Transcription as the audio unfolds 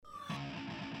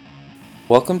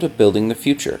Welcome to Building the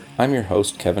Future. I'm your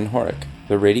host, Kevin Horick.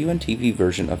 The radio and TV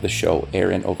version of the show air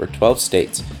in over 12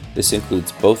 states. This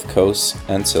includes both coasts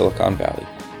and Silicon Valley.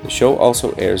 The show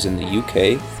also airs in the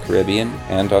UK, Caribbean,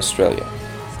 and Australia.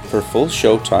 For full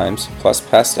show times, plus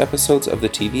past episodes of the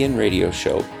TV and radio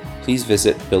show, please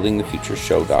visit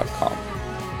buildingthefutureshow.com.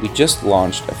 We just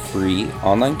launched a free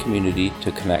online community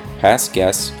to connect past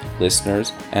guests,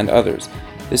 listeners, and others.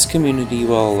 This community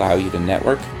will allow you to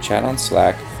network, chat on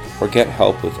Slack, or get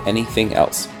help with anything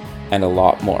else, and a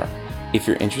lot more. If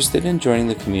you're interested in joining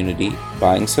the community,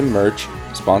 buying some merch,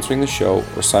 sponsoring the show,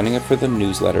 or signing up for the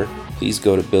newsletter, please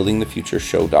go to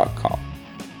buildingthefutureshow.com.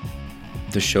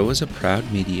 The show is a proud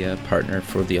media partner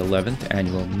for the 11th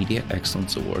Annual Media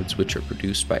Excellence Awards, which are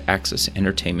produced by Access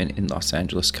Entertainment in Los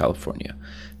Angeles, California.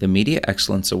 The Media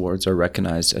Excellence Awards are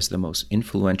recognized as the most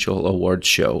influential awards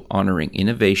show honoring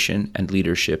innovation and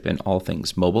leadership in all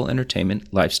things mobile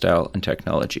entertainment, lifestyle, and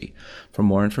technology. For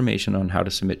more information on how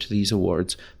to submit to these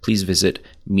awards, please visit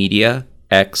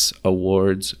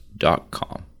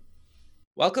mediaxawards.com.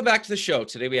 Welcome back to the show.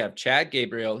 Today we have Chad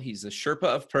Gabriel. He's the Sherpa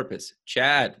of Purpose.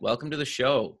 Chad, welcome to the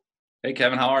show. Hey,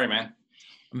 Kevin. How are you, man?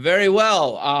 Very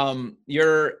well.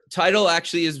 Your title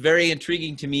actually is very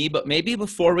intriguing to me, but maybe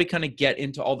before we kind of get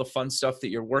into all the fun stuff that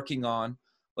you're working on,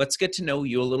 let's get to know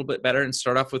you a little bit better and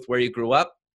start off with where you grew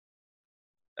up.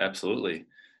 Absolutely.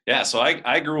 Yeah. So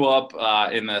I grew up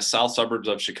in the south suburbs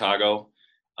of Chicago.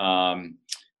 Okay.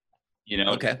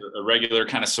 A regular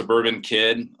kind of suburban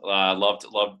kid. Loved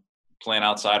playing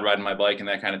outside, riding my bike and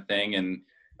that kind of thing. And,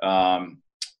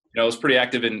 I was pretty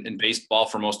active in baseball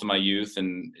for most of my youth.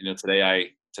 And, today I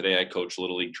coach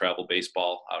Little League travel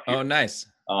baseball out here. Oh, nice.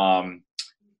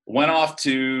 Went off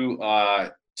to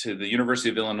the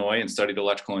University of Illinois and studied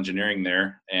electrical engineering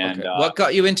there. And okay. What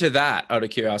got you into that, out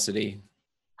of curiosity?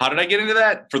 How did I get into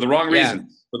that? For the wrong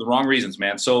reasons. For the wrong reasons,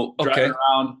 man. So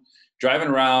driving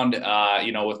around,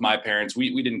 with my parents,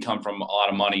 we didn't come from a lot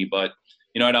of money, but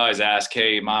I'd always ask,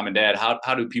 hey, mom and dad,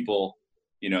 how do people,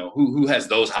 who has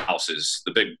those houses,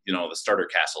 the big, the starter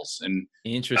castles, and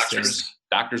interesting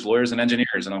doctors, lawyers, and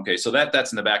engineers. And okay, so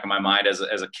that's in the back of my mind as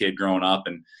a kid growing up.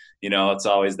 And, it's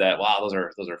always that, wow, those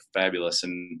are fabulous.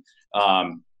 And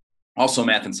also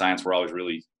math and science were always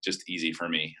really just easy for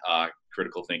me.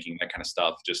 Critical thinking, that kind of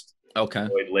stuff, just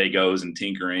enjoyed Legos and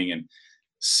tinkering. And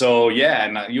so, yeah,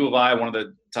 and U of I, one of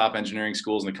the top engineering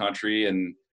schools in the country,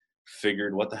 and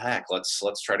figured, what the heck, let's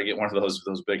try to get one of those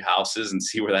big houses and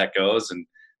see where that goes. And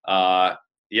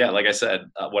like I said,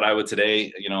 what I would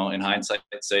today, in hindsight,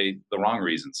 I'd say the wrong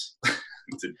reasons.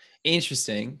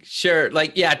 Interesting. Sure.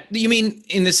 You mean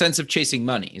in the sense of chasing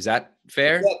money? Is that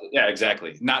fair? Yeah,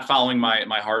 exactly. Not following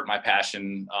my heart, my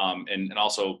passion, and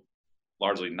also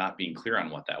largely not being clear on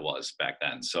what that was back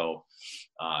then. So,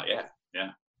 yeah.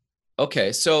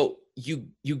 Okay. So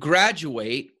you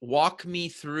graduate, walk me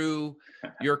through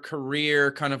your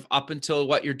career kind of up until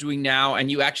what you're doing now.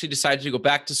 And you actually decided to go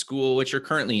back to school, which you're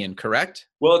currently in, correct?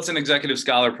 Well, it's an executive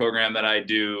scholar program that I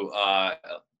do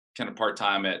kind of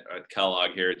part-time at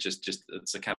Kellogg here. It's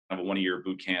it's a kind of a 1-year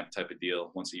boot camp type of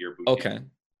deal, once a year boot camp.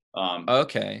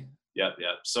 Okay. Yep.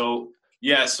 So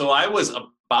I was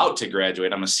about to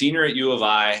graduate. I'm a senior at U of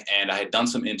I, and I had done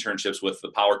some internships with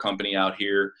the power company out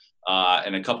here,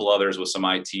 and a couple others with some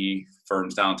IT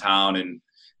firms downtown. And,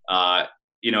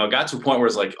 it got to a point where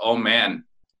it's like, oh man,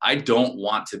 I don't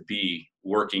want to be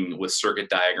working with circuit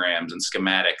diagrams and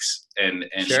schematics, and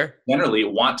sure. Generally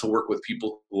want to work with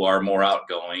people who are more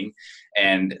outgoing.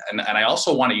 And I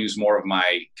also want to use more of my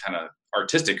kind of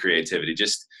artistic creativity,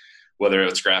 just whether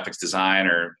it's graphics design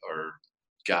or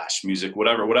music,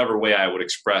 whatever way I would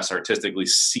express artistically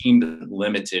seemed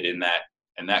limited in that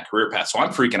career path. So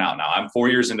I'm freaking out now. I'm 4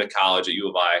 years into college at U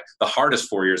of I, the hardest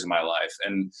 4 years of my life.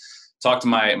 And talked to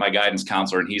my guidance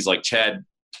counselor, and he's like, Chad,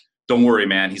 don't worry,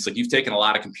 man. He's like, you've taken a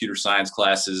lot of computer science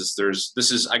classes.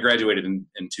 I graduated in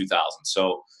 2000.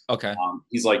 So okay.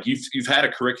 He's like, you've had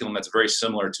a curriculum that's very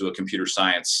similar to a computer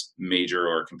science major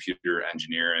or a computer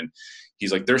engineer. And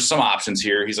he's like, there's some options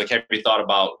here. He's like, have you thought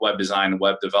about web design and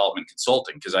web development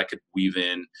consulting? Because I could weave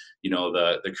in,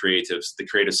 the creative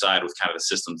side with kind of the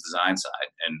systems design side.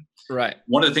 And right.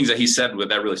 One of the things that he said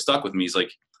that really stuck with me is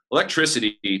like,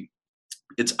 electricity,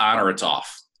 it's on or it's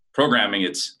off. Programming,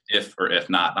 it's if or if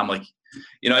not. I'm like,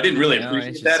 I didn't really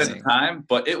appreciate that at the time,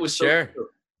 but it was so true.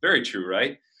 Very true,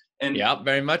 right? And yeah,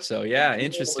 very much so. Yeah,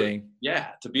 interesting.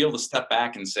 To be able to step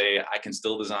back and say, I can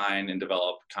still design and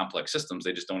develop complex systems.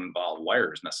 They just don't involve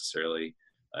wires necessarily.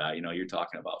 You're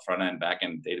talking about front end, back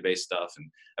end, database stuff,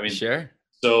 and sure.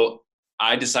 So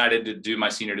I decided to do my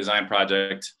senior design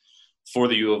project for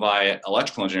the U of I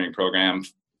electrical engineering program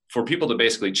for people to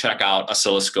basically check out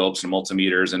oscilloscopes and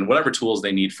multimeters and whatever tools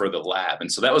they need for the lab.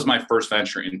 And so that was my first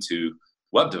venture into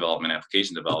web development,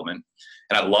 application development.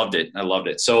 And I loved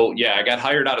it. So yeah, I got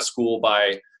hired out of school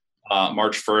by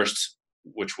March 1st,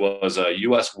 which was a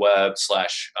US Web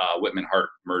 / Whitman Hart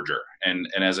merger. And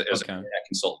as a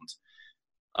consultant.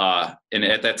 And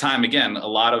at that time, again, a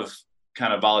lot of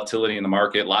kind of volatility in the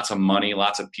market, lots of money,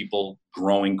 lots of people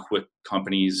growing quick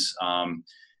companies.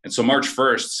 And so March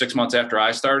 1st, 6 months after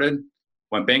I started,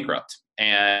 went bankrupt.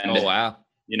 And, oh, wow.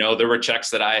 There were checks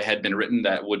that I had been written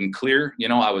that wouldn't clear.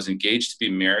 I was engaged to be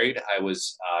married. I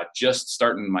was just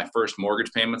starting my first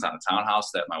mortgage payments on a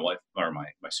townhouse that my wife, or my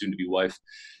soon-to-be wife,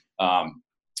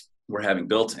 were having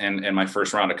built, and my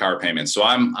first round of car payments. So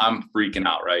I'm freaking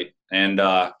out, right? And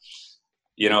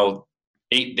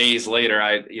 8 days later,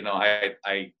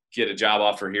 I get a job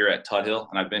offer here at Tuthill,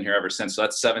 and I've been here ever since. So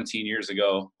that's 17 years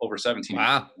ago, over 17 years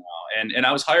ago now. And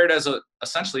I was hired as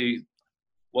essentially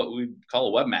what we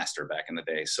call a webmaster back in the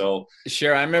day. So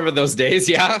sure, I remember those days.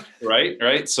 Yeah.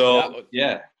 Right. So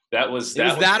that was or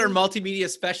multimedia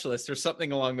specialist or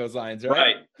something along those lines, right?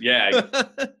 Right. Yeah.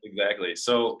 Exactly.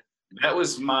 So that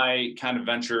was my kind of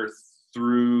venture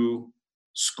through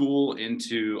school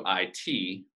into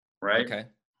IT, right? Okay.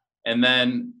 And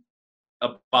then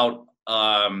about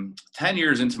 10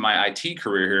 years into my IT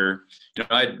career here,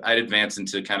 I'd advanced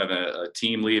into kind of a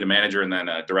team lead, a manager, and then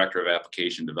a director of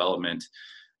application development.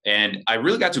 And I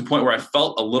really got to a point where I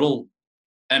felt a little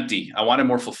empty. I wanted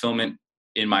more fulfillment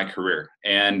in my career.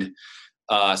 And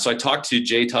so I talked to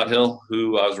Jay Tuthill,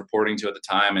 who I was reporting to at the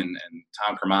time, and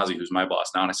Tom Kermazzi, who's my boss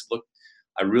now. And I said, look,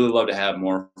 I really love to have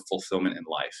more fulfillment in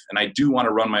life. And I do want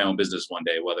to run my own business one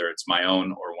day, whether it's my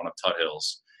own or one of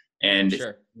Tuthill's. And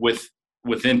sure.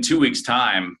 Within 2 weeks'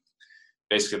 time,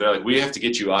 basically they're like, we have to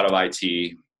get you out of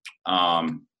IT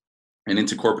and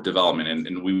into corporate development.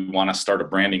 And we want to start a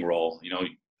branding role.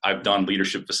 I've done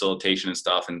leadership facilitation and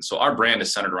stuff. And so our brand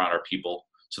is centered around our people.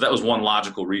 So that was one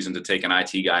logical reason to take an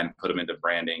IT guy and put him into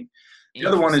branding. The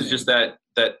other one is just that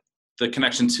the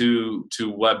connection to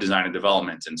web design and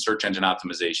development and search engine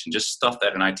optimization, just stuff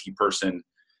that an IT person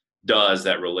does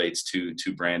that relates to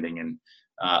branding, and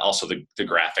also the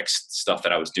graphics stuff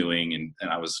that I was doing, and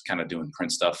I was kind of doing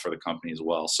print stuff for the company as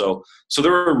well. So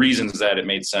there were reasons that it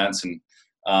made sense, and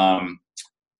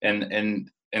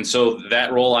so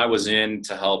that role I was in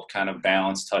to help kind of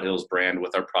balance Tuthill's brand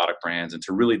with our product brands and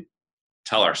to really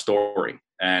tell our story.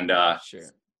 And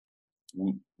sure.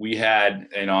 We had,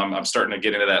 I'm starting to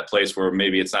get into that place where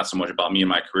maybe it's not so much about me and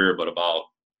my career, but about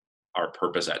our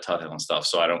purpose at Tuthill and stuff.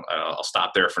 So I'll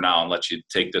stop there for now and let you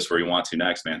take this where you want to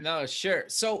next, man. No, sure.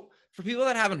 So for people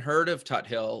that haven't heard of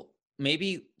Tuthill,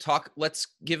 maybe let's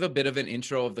give a bit of an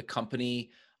intro of the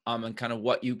company, and kind of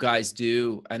what you guys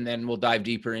do, and then we'll dive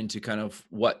deeper into kind of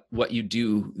what you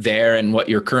do there and what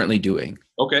you're currently doing.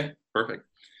 Okay, perfect.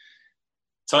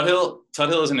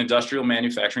 Tuthill is an industrial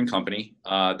manufacturing company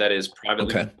that is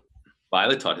privately owned by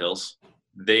the Tuthills.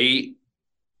 The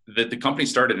company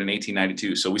started in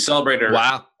 1892, so we celebrated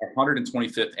our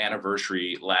 125th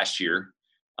anniversary last year.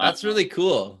 That's really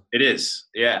cool. It is,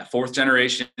 yeah. 4th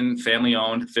generation, family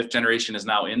owned. 5th generation is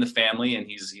now in the family, and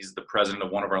he's the president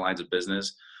of one of our lines of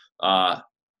business. An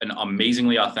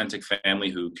amazingly authentic family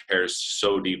who cares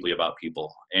so deeply about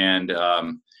people. And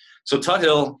so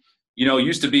Tuthill,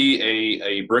 used to be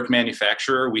a brick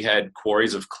manufacturer. We had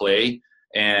quarries of clay,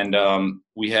 and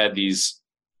we had these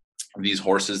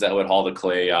horses that would haul the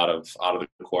clay out of the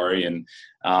quarry. And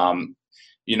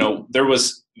there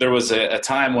was a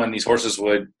time when these horses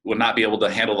would not be able to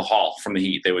handle the haul from the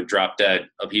heat. They would drop dead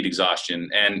of heat exhaustion.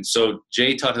 And so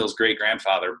Jay Tuthill's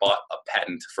great-grandfather bought a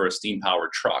patent for a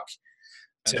steam-powered truck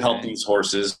to help these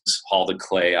horses haul the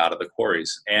clay out of the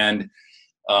quarries. And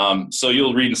so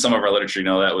you'll read in some of our literature,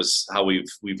 that was how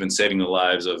we've been saving the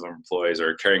lives of our employees,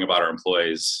 or caring about our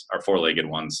employees, our four-legged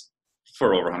ones,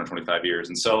 for over 125 years.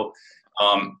 And so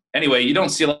anyway, you don't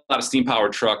see a lot of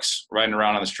steam-powered trucks riding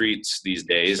around on the streets these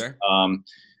days. Sure.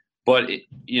 But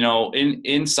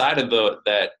inside of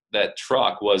that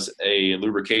truck was a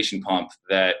lubrication pump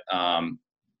that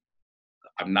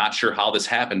I'm not sure how this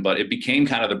happened, but it became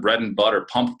kind of the bread and butter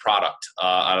pump product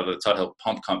out of the Tuthill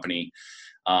Pump Company.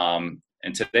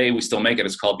 And today we still make it.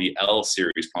 It's called the L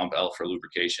series pump, L for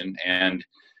lubrication, and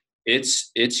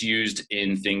it's used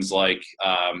in things like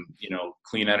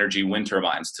clean energy wind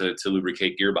turbines to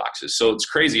lubricate gearboxes. So it's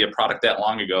crazy. A product that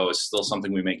long ago is still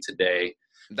something we make today.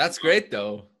 That's great,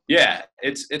 though. Yeah,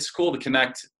 it's cool to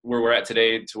connect where we're at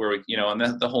today to where we,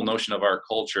 and the whole notion of our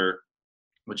culture,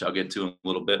 which I'll get to in a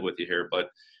little bit with you here. But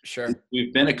sure,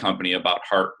 we've been a company about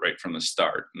heart right from the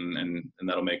start, and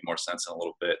that'll make more sense in a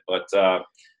little bit. But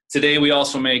today we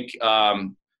also make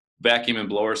vacuum and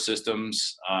blower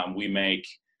systems. We make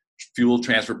fuel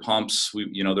transfer pumps.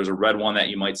 There's a red one that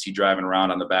you might see driving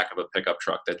around on the back of a pickup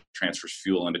truck that transfers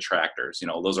fuel into tractors.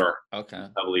 Those are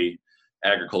heavily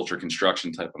agriculture,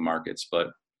 construction type of markets.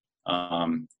 But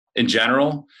in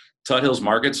general, Tut Hill's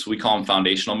markets, we call them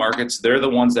foundational markets. They're the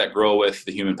ones that grow with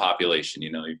the human population.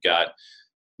 You've got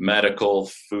medical,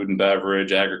 food and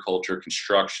beverage, agriculture,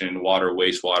 construction, water,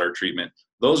 wastewater treatment.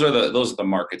 Those are the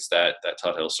markets that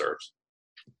Tut Hill serves.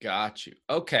 Got you.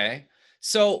 Okay.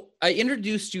 So I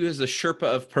introduced you as a Sherpa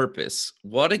of Purpose.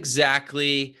 What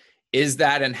exactly is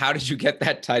that, and how did you get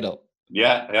that title?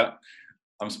 Yeah.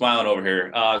 I'm smiling over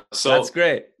here. So that's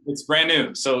great. It's brand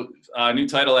new. So new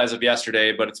title as of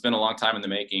yesterday, but it's been a long time in the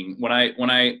making. When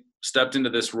I stepped into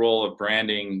this role of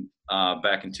branding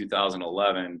back in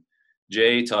 2011,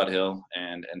 Jay Tuthill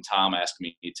and Tom asked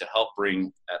me to help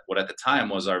bring what at the time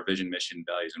was our vision, mission,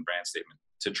 values, and brand statement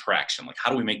to traction. Like, how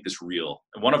do we make this real?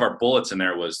 And one of our bullets in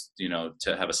there was,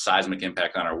 to have a seismic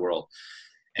impact on our world.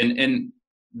 And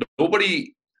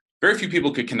very few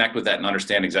people could connect with that and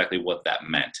understand exactly what that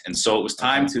meant. And so it was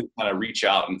time to kind of reach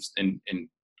out and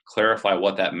clarify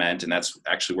what that meant. And that's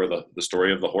actually where the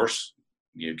story of the horse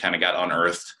kind of got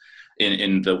unearthed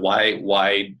in the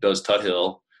why does Tut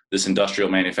Hill, this industrial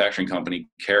manufacturing company,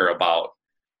 care about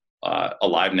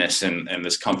aliveness and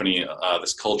this company,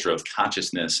 this culture of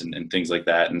consciousness and things like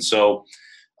that. And so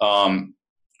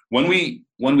when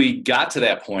we got to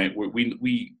that point,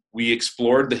 we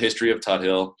explored the history of Tut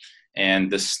Hill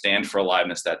and the stand for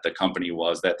aliveness that the company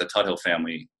was, that the Tut Hill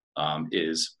family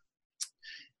is,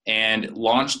 and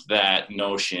launched that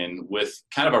notion with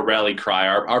kind of a rally cry.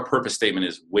 Our purpose statement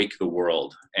is "Wake the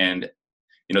World," and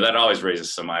that always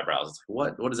raises some eyebrows. It's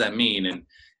like, what does that mean?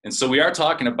 And so we are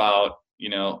talking about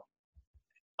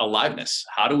aliveness.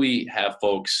 How do we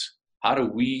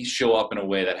show up in a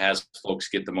way that has folks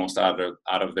get the most out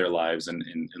of their lives and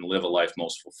live a life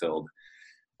most fulfilled?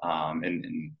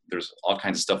 And there's all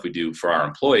kinds of stuff we do for our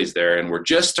employees there, and we're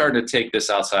just starting to take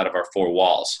this outside of our four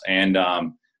walls. And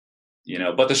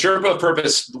but the Sherpa of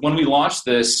Purpose, when we launched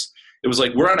this, it was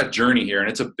like, we're on a journey here, and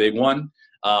it's a big one.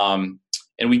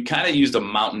 And we kind of used a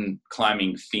mountain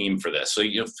climbing theme for this. So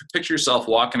picture yourself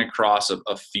walking across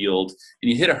a field,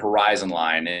 and you hit a horizon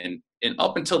line, and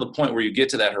up until the point where you get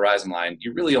to that horizon line,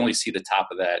 you really only see the top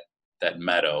of that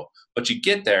meadow. But you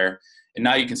get there, and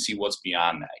now you can see what's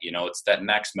beyond that. It's that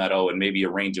next meadow and maybe a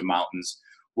range of mountains.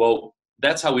 Well,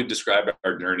 that's how we've described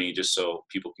our journey, just so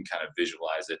people can kind of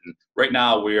visualize it. And right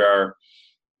now we are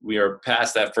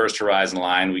past that first horizon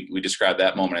line. We described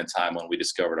that moment in time when we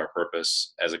discovered our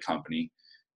purpose as a company,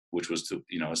 which was to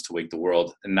wake the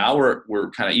world. And now we're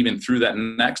kind of even through that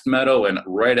next meadow and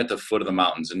right at the foot of the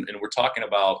mountains. And we're talking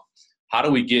about, how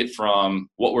do we get from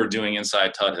what we're doing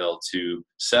inside Tut Hill to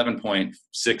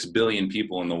 7.6 billion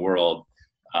people in the world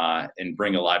and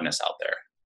bring aliveness out there?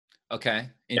 Okay.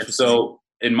 Interesting. And so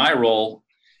in my role,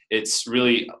 it's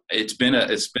been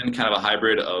kind of a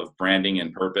hybrid of branding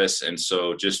and purpose. And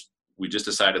so we just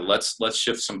decided, let's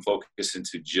shift some focus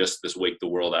into just this Wake the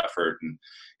World effort.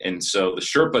 And so the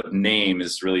Sherpa name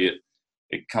is really,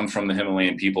 it comes from the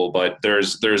Himalayan people, but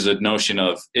there's a notion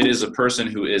of, it is a person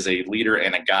who is a leader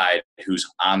and a guide who's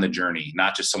on the journey,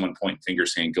 not just someone pointing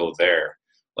fingers saying, go there.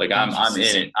 Like, I'm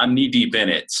in it, I'm knee deep in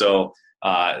it. So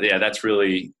that's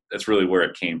really where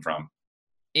it came from.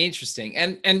 Interesting.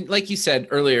 And like you said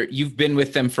earlier, you've been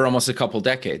with them for almost a couple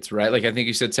decades, right? Like, I think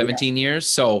you said 17 years.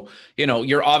 So,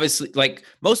 you're obviously, like,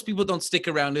 most people don't stick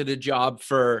around at a job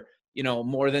for,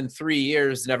 more than 3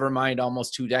 years, never mind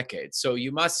almost 2 decades. So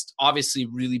you must obviously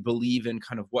really believe in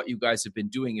kind of what you guys have been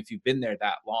doing if you've been there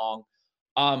that long.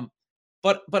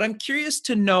 But I'm curious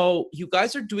to know, you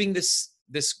guys are doing this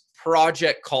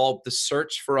project called The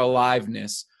Search for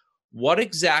Aliveness. What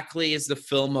exactly is the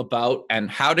film about,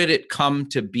 and how did it come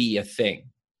to be a thing?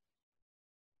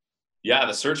 Yeah,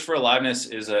 The Search for Aliveness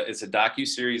is a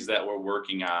docuseries that we're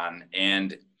working on,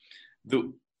 and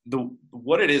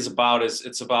what it is about is,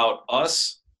 it's about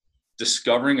us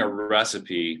discovering a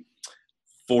recipe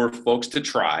for folks to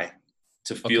try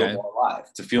to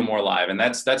feel more alive. And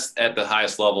that's at the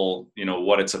highest level,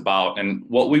 what it's about. And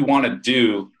what we want to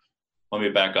do, let me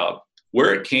back up.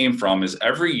 Where it came from is,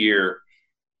 every year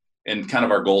in kind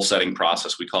of our goal setting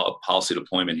process, we call it policy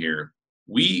deployment here,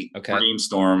 we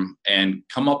brainstorm and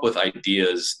come up with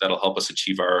ideas that'll help us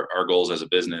achieve our goals as a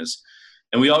business.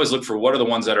 And we always look for, what are the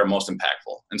ones that are most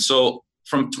impactful. And so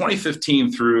from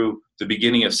 2015 through the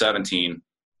beginning of 17,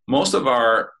 most of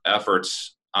our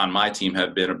efforts on my team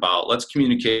have been about, let's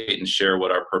communicate and share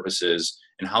what our purpose is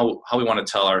and how we want to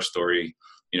tell our story,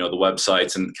 the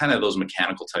websites and kind of those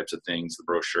mechanical types of things, the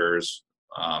brochures,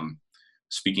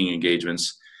 speaking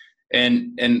engagements.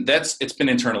 And it's been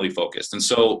internally focused. And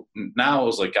so now I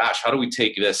was like, gosh, how do we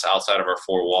take this outside of our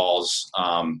four walls?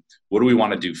 What do we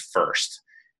want to do first?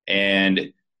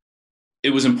 And it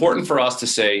was important for us to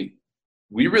say,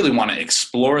 we really want to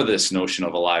explore this notion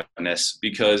of aliveness,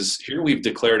 because here we've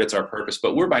declared it's our purpose,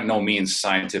 but we're by no means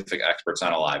scientific experts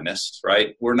on aliveness,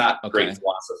 right? We're not great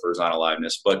philosophers on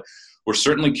aliveness, but we're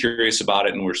certainly curious about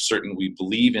it. And we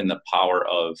believe in the power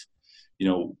of,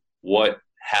 what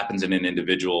happens in an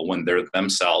individual when they're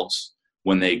themselves,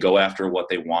 when they go after what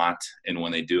they want, and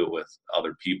when they do it with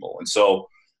other people. And so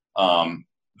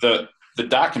the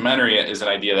documentary is an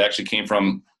idea that actually came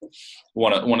from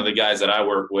one of the guys that I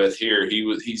work with here.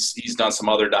 He's done some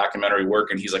other documentary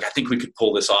work, and he's like, I think we could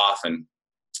pull this off. And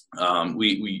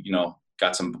we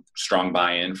got some strong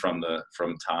buy-in from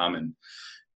Tom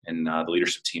and the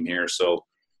leadership team here. So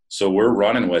we're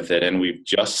running with it, and we've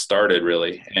just started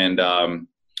really. And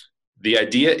the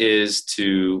idea is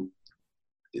to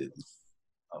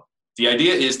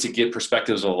get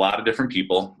perspectives of a lot of different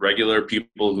people, regular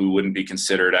people who wouldn't be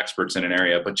considered experts in an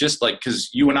area, but just like,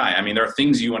 because you and I mean, there are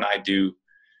things you and I do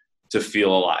to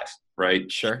feel alive, right?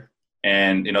 Sure.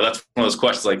 And, that's one of those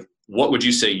questions, like, what would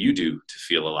you say you do to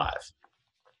feel alive?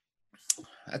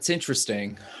 That's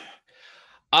interesting.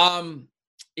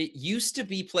 It used to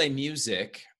be play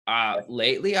music.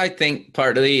 Lately, I think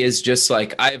partly is just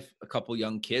like, I have a couple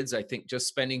young kids. I think just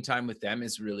spending time with them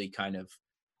is really kind of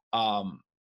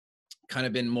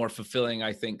been more fulfilling,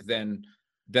 I think, than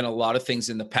a lot of things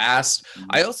in the past. Mm-hmm.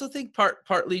 I also think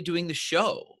partly doing the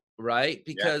show, right?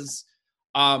 Because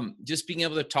just being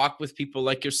able to talk with people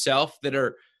like yourself that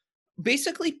are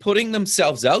basically putting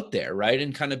themselves out there, right?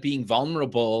 And kind of being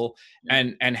vulnerable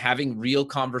and having real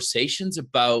conversations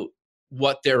about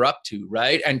what they're up to,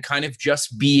 right? And kind of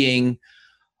just being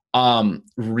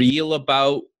real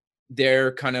about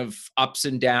their kind of ups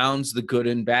and downs, the good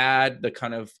and bad, the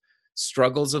kind of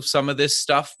struggles of some of this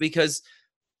stuff, because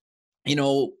and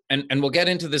we'll get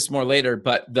into this more later,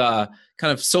 but the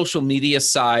kind of social media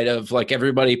side of like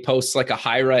everybody posts like a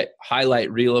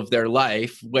highlight reel of their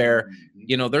life where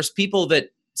there's people that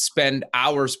spend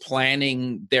hours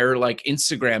planning their like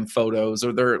Instagram photos,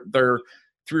 or their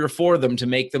 3 or 4 of them, to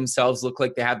make themselves look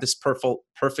like they have this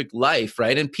perfect life,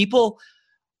 right? And people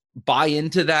buy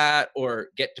into that or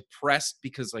get depressed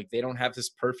because like they don't have this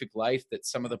perfect life that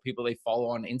some of the people they follow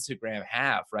on Instagram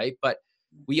have, right? But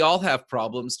we all have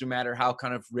problems, no matter how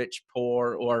kind of rich,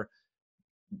 poor, or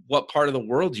what part of the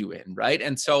world you in, right?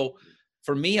 And so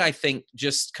for me, I think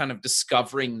just kind of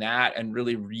discovering that and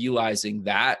really realizing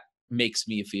that makes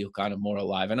me feel kind of more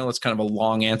alive. I know it's kind of a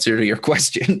long answer to your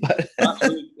question, but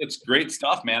it's great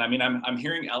stuff, man. I mean, I'm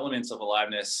hearing elements of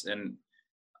aliveness, and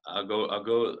I'll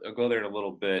go there in a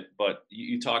little bit, but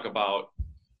you talk about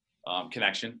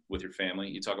connection with your family.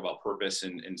 You talk about purpose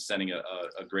and sending a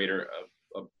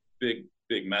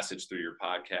big message through your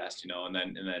podcast, and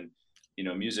then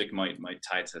music might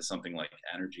tie to something like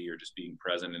energy or just being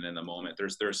present and in the moment.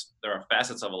 There are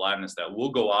facets of aliveness that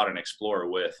we'll go out and explore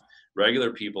with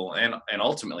regular people and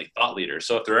ultimately thought leaders.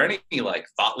 So if there are any like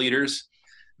thought leaders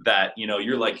that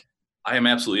you're like, I am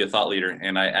absolutely a thought leader,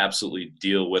 and I absolutely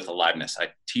deal with aliveness. I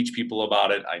teach people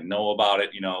about it. I know about it,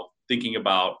 thinking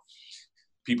about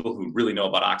people who really know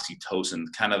about oxytocin,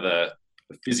 kind of the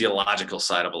physiological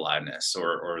side of aliveness,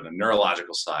 or the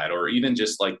neurological side, or even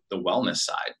just like the wellness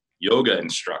side, yoga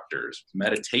instructors,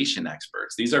 meditation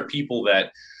experts. These are people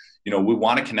that, we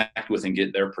want to connect with and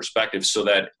get their perspective, so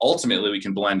that ultimately we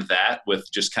can blend that with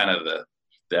just kind of the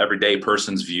everyday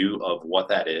person's view of what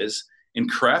that is, and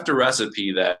craft a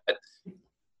recipe that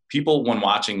people, when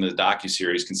watching the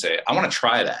docuseries, can say, I want to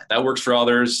try that. That works for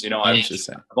others. I've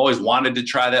always wanted to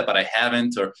try that, but I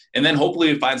haven't. And then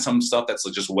hopefully find some stuff that's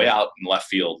just way out in left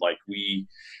field. Like we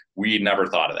never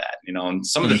thought of that, and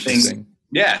some of the things.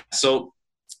 Yeah. So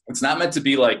it's not meant to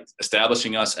be like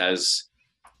establishing us as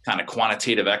kind of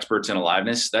quantitative experts in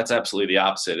aliveness. That's absolutely the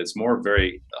opposite. It's more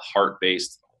very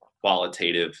heart-based,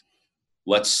 qualitative.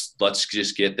 Let's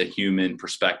just get the human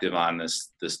perspective on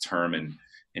this term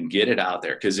and get it out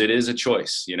there, because it is a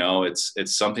choice.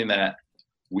 It's something that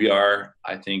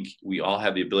I think we all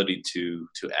have the ability to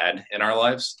add in our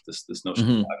lives, this notion of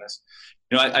aliveness.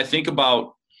 I think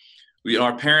about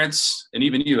our parents, and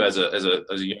even you as a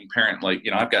young parent, like,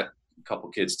 I've got a couple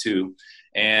kids too,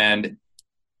 and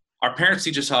our parents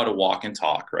teach us how to walk and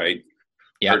talk, right?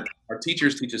 Yeah. Our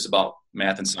teachers teach us about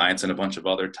math and science and a bunch of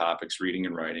other topics, reading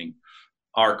and writing.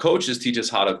 Our coaches teach us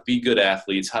how to be good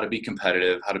athletes, how to be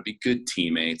competitive, how to be good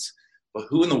teammates. But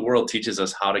who in the world teaches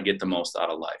us how to get the most out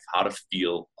of life, how to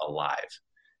feel alive?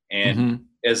 And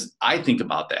as I think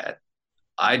about that,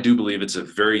 I do believe it's a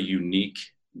very unique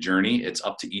journey. It's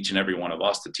up to each and every one of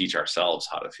us to teach ourselves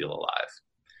how to feel alive.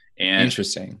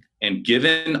 Interesting. And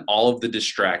given all of the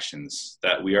distractions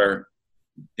that we are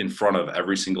in front of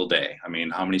every single day, I mean,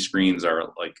 how many screens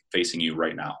are like facing you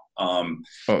right now?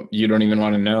 Oh, you don't even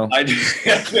want to know. I do.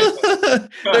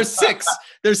 There's six.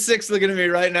 There's six looking at me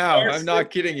right now. I'm not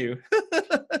kidding you.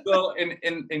 So,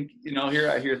 and you know,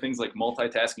 here I hear things like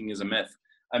multitasking is a myth.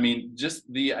 I mean,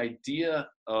 just the idea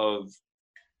of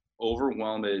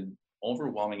overwhelming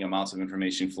amounts of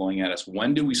information flowing at us.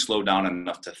 When do we slow down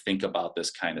enough to think about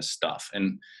this kind of stuff?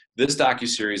 And this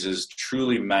docuseries is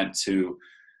truly meant to,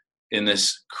 in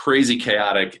this crazy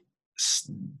chaotic,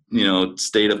 you know,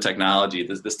 state of technology,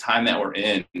 this time that we're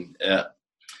in,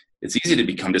 it's easy to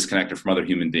become disconnected from other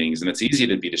human beings, and it's easy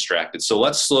to be distracted. So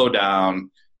let's slow down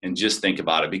and just think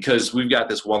about it, because we've got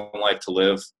this one life to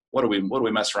live. What do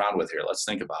we mess around with here? Let's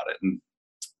think about it. And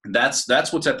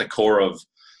that's what's at the core of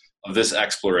this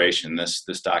exploration, this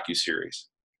docuseries.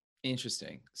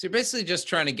 Interesting. So you're basically just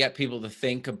trying to get people to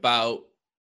think about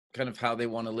kind of how they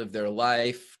want to live their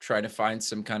life, try to find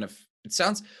some kind of, it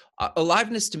sounds,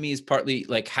 aliveness to me is partly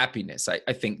like happiness.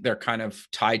 I think they're kind of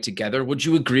tied together. Would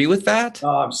you agree with that?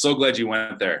 Oh, I'm so glad you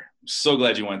went there.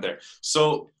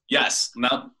 So yes,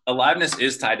 now aliveness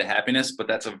is tied to happiness, but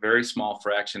that's a very small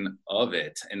fraction of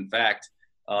it. In fact,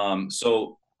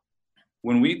 so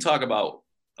when we talk about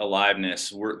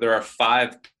aliveness, there are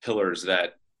 5 pillars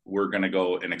that we're going to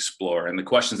go and explore. And the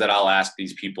questions that I'll ask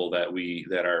these people that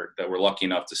we're lucky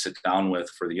enough to sit down with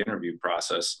for the interview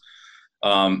process,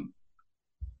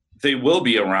 they will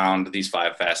be around these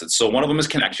 5 facets. So one of them is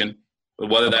connection,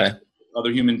 whether that's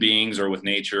other human beings or with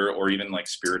nature or even like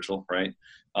spiritual, right?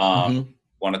 We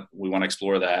want to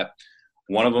explore that.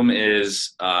 One of them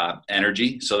is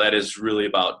energy. So that is really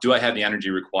about, do I have the energy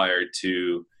required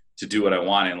to do what I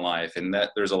want in life? And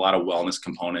that there's a lot of wellness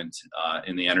component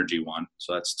in the energy one.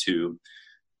 So that's 2.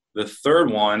 The third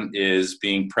one is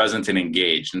being present and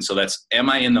engaged. And so that's, am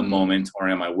I in the moment, or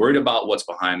am I worried about what's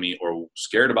behind me, or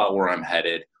scared about where I'm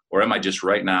headed? Or am I just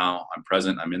right now, I'm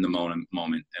present, I'm in the moment,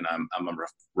 and I'm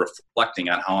reflecting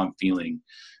on how I'm feeling,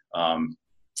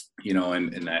 you know,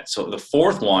 and that. So the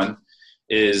fourth one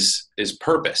is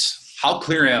purpose. How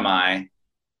clear am I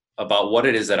about what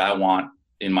it is that I want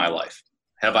in my life?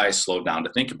 Have I slowed down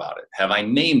to think about it? Have I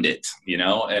named it, you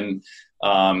know? And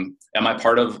am I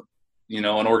part of, you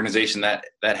know, an organization that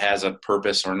has a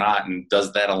purpose or not? And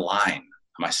does that align?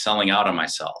 Am I selling out on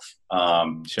myself?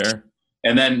 Sure.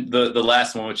 And then the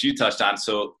last one, which you touched on,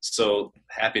 so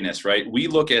happiness, right? We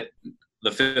look at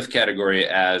the 5th category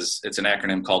as, it's an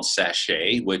acronym called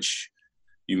SASHAY, which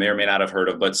you may or may not have heard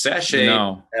of, but SASHAY,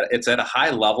 no. It's at a high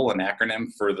level, an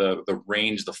acronym for the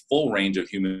full range of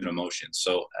human emotions.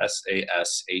 So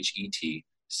SASHET,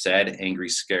 sad, angry,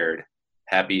 scared,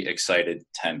 happy, excited,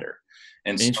 tender.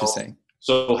 And interesting.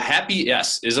 So happy,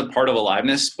 yes, is a part of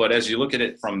aliveness, but as you look at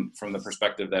it from the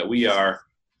perspective that we are,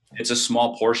 it's a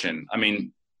small portion. I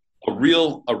mean, a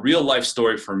real life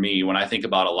story for me when I think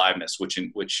about aliveness, which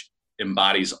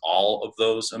embodies all of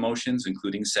those emotions,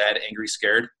 including sad, angry,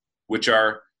 scared, which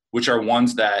are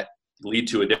ones that lead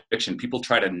to addiction. People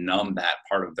try to numb that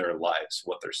part of their lives,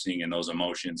 what they're seeing in those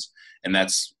emotions. And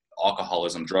that's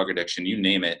alcoholism, drug addiction, you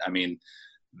name it. I mean,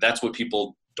 that's what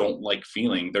people don't like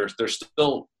feeling. They're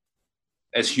still,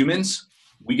 as humans,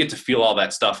 we get to feel all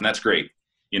that stuff, and that's great.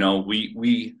 You know,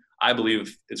 I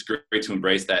believe it's great to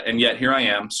embrace that. And yet here I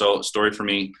am. So, story for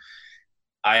me,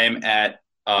 I am at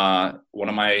one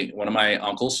of my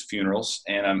uncle's funerals,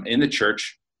 and I'm in the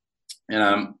church,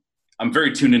 and I'm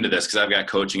very tuned into this because I've got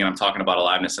coaching and I'm talking about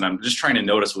aliveness, and I'm just trying to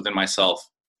notice within myself,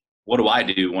 what do I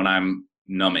do when I'm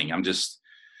numbing? I'm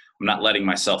not letting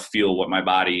myself feel what my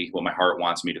heart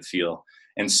wants me to feel.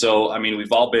 And so, I mean,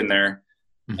 we've all been there,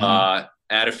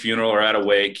 at a funeral or at a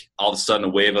wake. All of a sudden a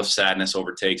wave of sadness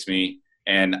overtakes me,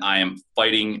 and I am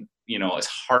fighting, you know, as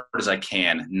hard as I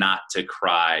can not to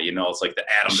cry. You know, it's like the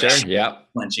atoms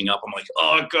clenching up. I'm like,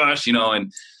 oh gosh, you know,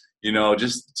 and, you know,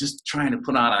 just trying to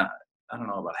put on I don't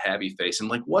know about happy face, and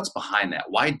like, what's behind that?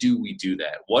 Why do we do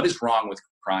that? What is wrong with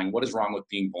crying? What is wrong with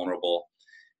being vulnerable?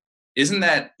 Isn't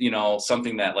that, you know,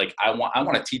 something that like I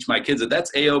want to teach my kids, that that's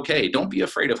A-okay. Don't be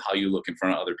afraid of how you look in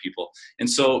front of other people. And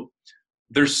so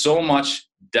there's so much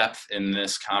depth in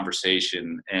this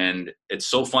conversation, and it's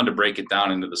so fun to break it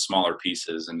down into the smaller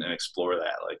pieces and explore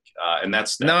that. Like, and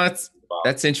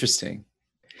that's interesting.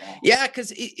 Yeah.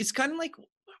 Cause it's kind of like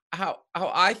how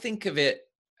I think of it,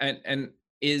 and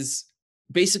is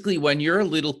basically when you're a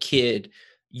little kid,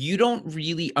 you don't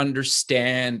really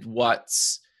understand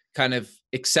what's kind of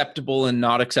acceptable and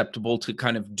not acceptable to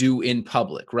kind of do in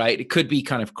public, right? It could be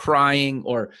kind of crying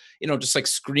or, just like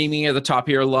screaming at the top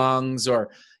of your lungs, or,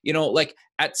 like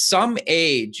at some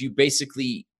age, you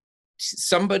basically,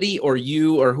 somebody or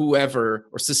you or whoever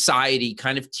or society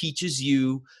kind of teaches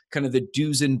you kind of the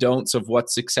do's and don'ts of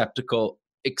what's acceptable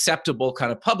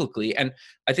kind of publicly. And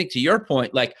I think to your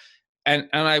point, like, and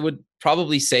I would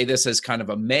probably say this as kind of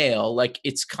a male, like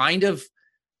it's kind of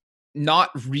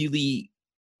not really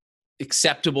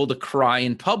acceptable to cry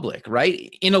in public,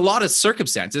 right? In a lot of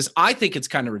circumstances, I think it's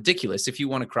kind of ridiculous. If you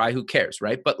want to cry, who cares,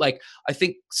 right? But like, I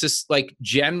think just like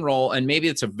general, and maybe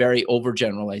it's a very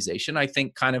overgeneralization, I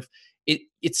think kind of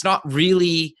it's not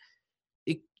really,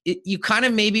 you kind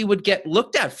of maybe would get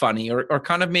looked at funny, or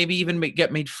kind of maybe even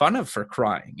get made fun of for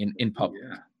crying in public.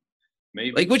 Yeah,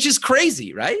 maybe. Like, which is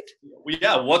crazy, right? Well,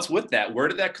 yeah. What's with that? Where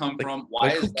did that come from? Why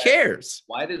who cares?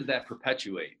 Why does that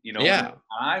perpetuate? Yeah.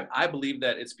 I believe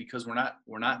that it's because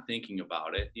we're not thinking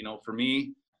about it. For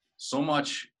me, so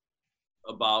much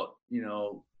about,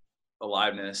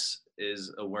 aliveness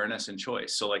is awareness and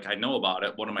choice. So like, I know about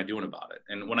it. What am I doing about it?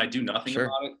 And when I do nothing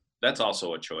about it, that's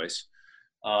also a choice.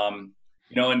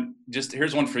 And just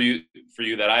here's one for you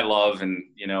that I love. And,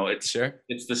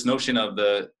 it's this notion of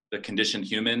the conditioned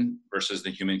human versus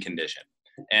the human condition.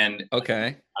 And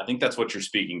okay, I think that's what you're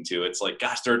speaking to. It's like,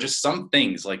 gosh, there are just some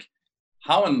things like,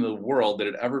 how in the world did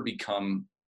it ever become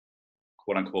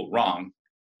quote unquote wrong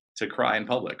to cry in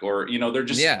public? Or, they're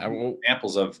just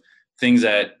examples of things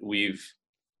that we've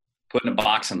put in a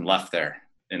box and left there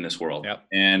in this world. Yep.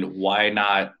 And why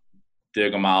not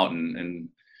dig them out and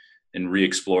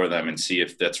re-explore them and see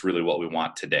if that's really what we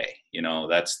want today.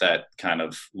 That's that kind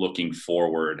of looking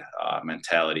forward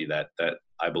mentality that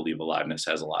I believe aliveness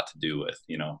has a lot to do with.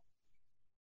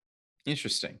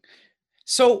 Interesting.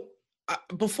 So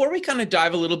before we kind of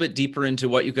dive a little bit deeper into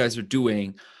what you guys are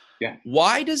doing,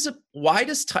 why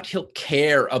does Tut Hill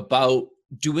care about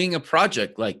doing a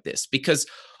project like this? Because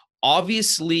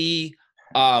obviously,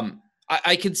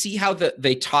 I can see how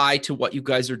they tie to what you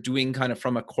guys are doing kind of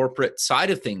from a corporate side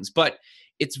of things, but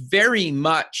it's very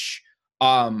much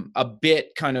a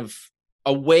bit kind of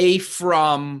away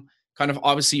from kind of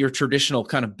obviously your traditional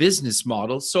kind of business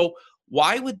model. So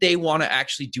why would they want to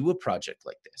actually do a project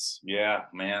like this? Yeah,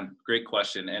 man, great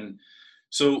question. And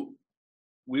so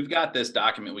we've got this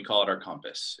document, we call it our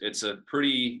compass. It's a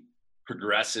pretty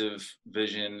progressive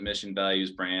vision, mission,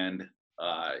 values, brand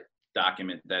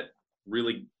document that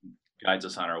really guides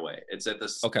us on our way. It's at the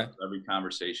start of every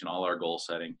conversation, all our goal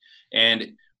setting.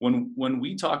 And when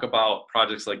we talk about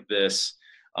projects like this,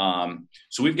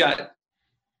 so we've got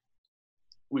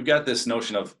this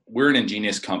notion of we're an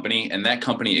ingenious company, and that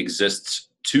company exists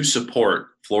to support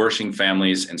flourishing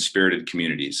families and spirited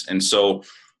communities. And so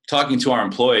talking to our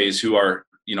employees who are,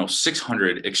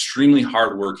 600 extremely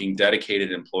hardworking,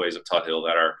 dedicated employees of Tut Hill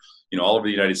that are, all over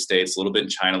the United States, a little bit in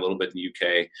China, a little bit in the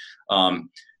UK.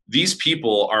 These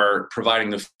people are providing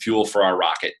the fuel for our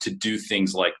rocket to do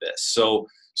things like this. So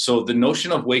the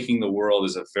notion of waking the world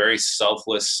is a very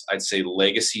selfless, I'd say,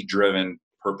 legacy-driven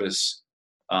purpose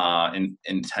and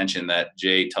intention that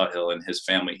Jay Tut Hill and his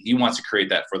family, he wants to create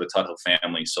that for the Tut Hill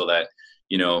family so that,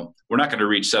 we're not going to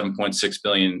reach 7.6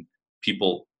 billion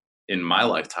people in my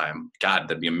lifetime. God,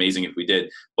 that'd be amazing if we did.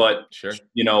 But, sure.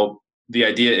 The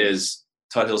idea is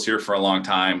Tut Hill's here for a long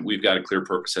time. We've got a clear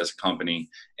purpose as a company,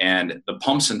 and the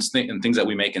pumps and things that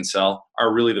we make and sell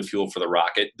are really the fuel for the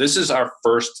rocket. This is our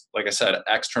first, like I said,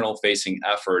 external facing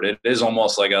effort. It is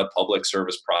almost like a public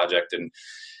service project.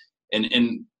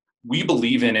 And we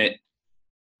believe in it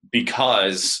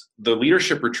because the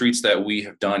leadership retreats that we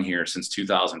have done here since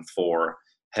 2004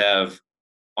 have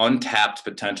untapped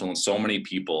potential in so many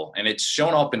people. And it's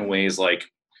shown up in ways like,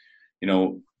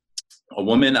 a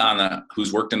woman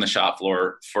who's worked in the shop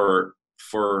floor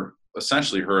for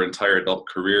essentially her entire adult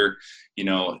career,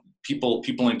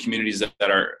 people in communities that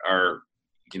are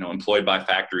employed by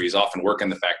factories often work in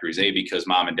the factories, A, because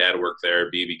mom and dad work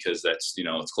there, B, because that's,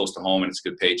 it's close to home and it's a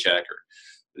good paycheck,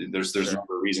 or there's a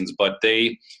number of reasons, but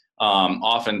they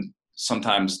often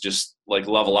sometimes just like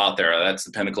level out there. That's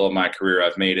the pinnacle of my career.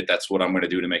 I've made it. That's what I'm going to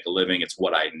do to make a living. It's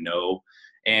what I know.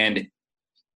 And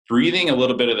breathing a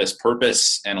little bit of this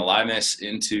purpose and aliveness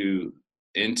into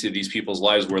these people's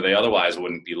lives where they otherwise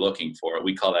wouldn't be looking for it.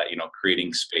 We call that,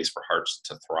 creating space for hearts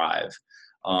to thrive.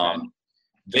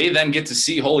 They then get to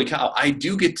see, holy cow, I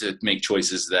do get to make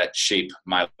choices that shape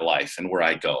my life and where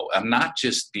I go. I'm not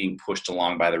just being pushed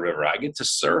along by the river. I get to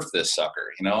surf this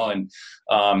sucker, and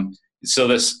so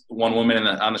this one woman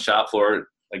on the shop floor,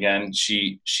 again,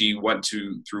 she went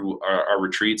through our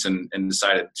retreats and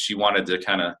decided she wanted to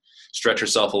kind of stretch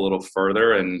herself a little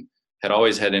further and had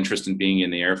always had interest in being in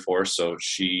the Air Force. So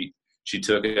she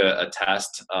took a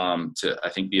test to, I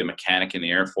think, be a mechanic in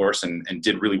the Air Force and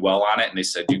did really well on it. And they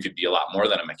said, you could be a lot more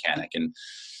than a mechanic. And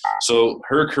so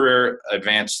her career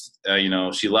advanced,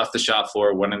 she left the shop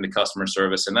floor, went into customer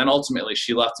service, and then ultimately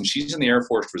she left and she's in the Air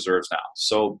Force Reserves now.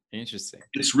 So interesting.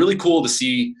 It's really cool to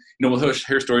see, we'll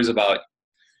hear stories about,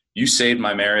 you saved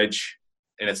my marriage.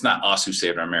 And it's not us who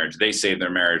saved our marriage. They saved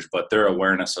their marriage, but their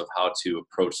awareness of how to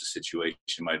approach the situation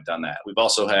might have done that. We've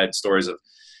also had stories of,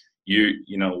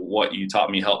 what you taught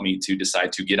me helped me to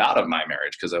decide to get out of my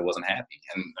marriage because I wasn't happy,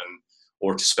 and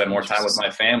or to spend more time with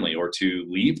my family, or to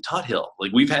leave Tuthill.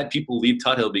 Like, we've had people leave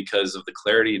Tuthill because of the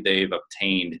clarity they've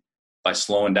obtained by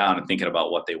slowing down and thinking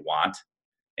about what they want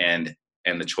and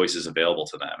the choices available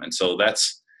to them. And so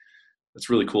that's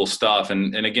really cool stuff.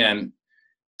 And again,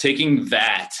 taking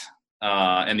that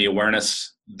and the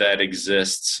awareness that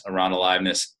exists around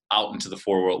aliveness out into the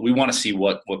forward world, we want to see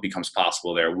what becomes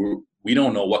possible there. We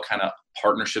don't know what kind of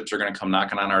partnerships are going to come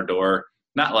knocking on our door.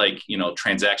 Not like,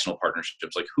 transactional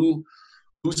partnerships, like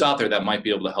who's out there that might be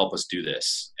able to help us do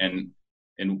this, and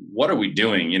what are we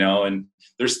doing, and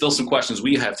there's still some questions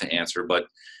we have to answer, but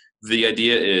the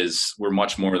idea is we're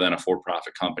much more than a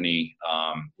for-profit company.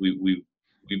 We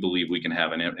believe we can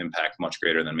have an impact much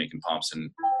greater than making pumps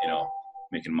and,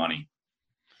 making money.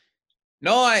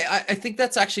 No, I think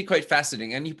that's actually quite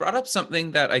fascinating. And you brought up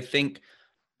something that I think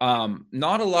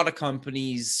not a lot of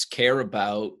companies care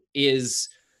about, is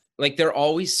like they're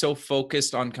always so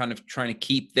focused on kind of trying to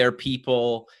keep their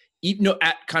people,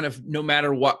 at kind of no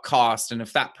matter what cost, and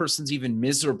if that person's even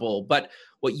miserable. But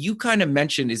what you kind of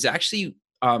mentioned is actually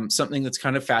something that's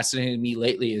kind of fascinated me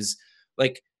lately, is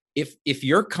like, if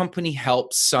your company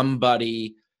helps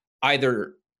somebody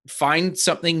either find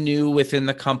something new within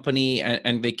the company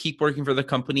and they keep working for the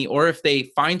company, or if they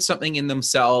find something in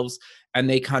themselves and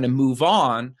they kind of move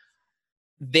on,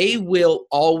 they will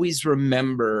always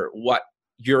remember what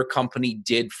your company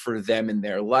did for them in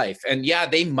their life. And yeah,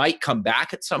 they might come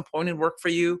back at some point and work for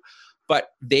you, but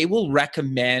they will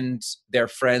recommend their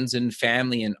friends and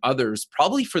family and others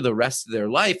probably for the rest of their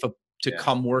life to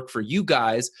come work for you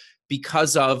guys,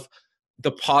 because of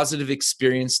the positive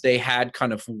experience they had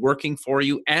kind of working for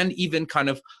you, and even kind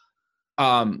of,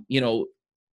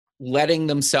 letting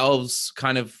themselves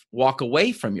kind of walk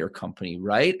away from your company.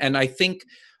 Right. And I think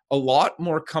a lot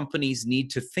more companies need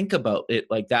to think about it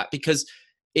like that, because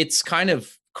it's kind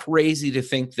of crazy to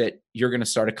think that you're going to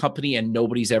start a company and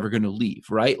nobody's ever going to leave.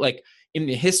 Right. Like, in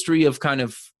the history of kind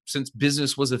of since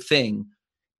business was a thing,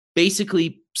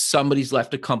 basically somebody's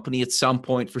left a company at some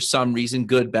point for some reason,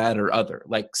 good, bad, or other.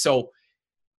 Like, so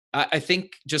I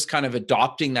think just kind of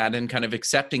adopting that and kind of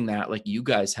accepting that, like you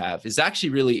guys have, is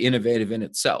actually really innovative in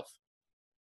itself.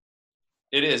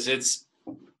 It is. It's,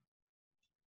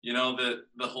 the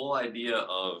whole idea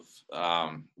of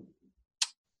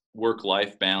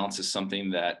work-life balance is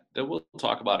something that we'll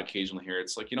talk about occasionally here.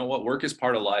 It's like, work is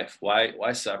part of life.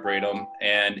 Why separate them?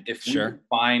 And if we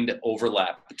find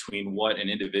overlap between what an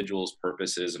individual's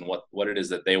purpose is and what it is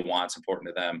that they want is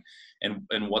important to them,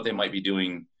 and what they might be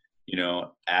doing,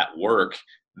 at work,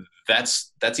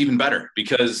 that's even better,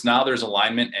 because now there's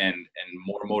alignment and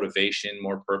more motivation,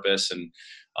 more purpose. And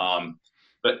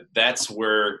but that's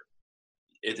where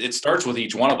it starts with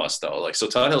each one of us, though. Like, so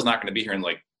Tuthill's not going to be here and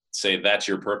like say that's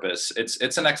your purpose.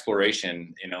 It's an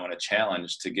exploration, and a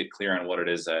challenge to get clear on what it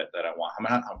is that I want.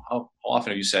 How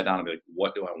often have you sat down and be like,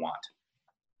 what do I want?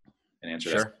 And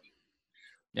answer that.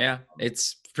 Yeah,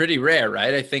 it's pretty rare,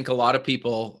 right? I think a lot of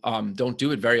people don't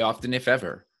do it very often, if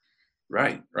ever.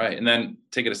 Right. And then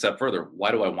take it a step further.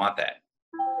 Why do I want that?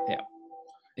 Yeah,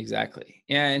 exactly.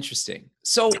 Yeah, interesting.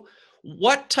 So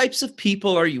what types of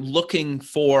people are you looking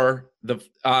for to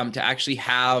actually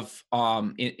have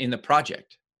in the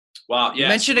project? Well, yeah. You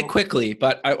mentioned it quickly,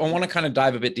 but I want to kind of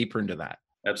dive a bit deeper into that.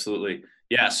 Absolutely.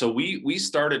 Yeah. So we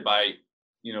started by,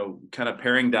 kind of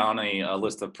paring down a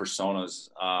list of personas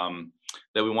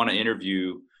that we want to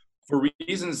interview for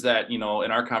reasons that, in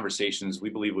our conversations, we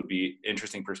believe would be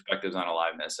interesting perspectives on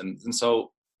aliveness. And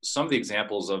so some of the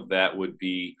examples of that would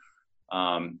be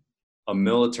a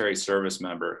military service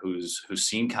member who's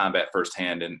seen combat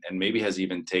firsthand and maybe has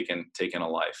even taken a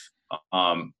life.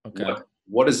 Okay.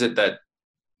 What is it that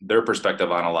their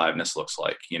perspective on aliveness looks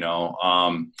like?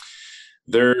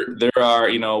 There are,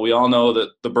 we all know that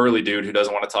the burly dude who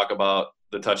doesn't want to talk about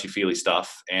the touchy-feely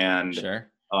stuff, and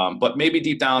but maybe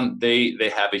deep down they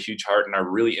have a huge heart and are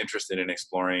really interested in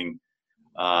exploring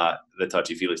the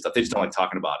touchy-feely stuff. They just don't like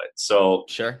talking about it. So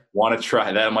want to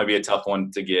try. That might be a tough one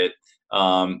to get.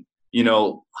 How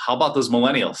about those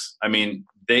millennials? I mean,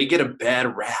 they get a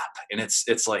bad rap, and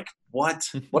it's like, what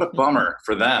a bummer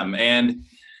for them. And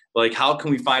like, how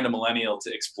can we find a millennial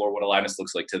to explore what aliveness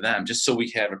looks like to them, just so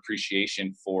we have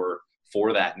appreciation for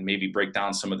that, and maybe break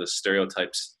down some of the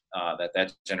stereotypes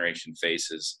that generation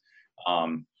faces.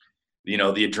 The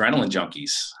adrenaline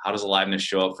junkies, how does aliveness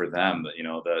show up for them?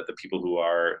 The people who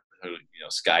are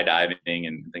skydiving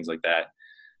and things like that,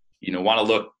 want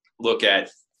to look at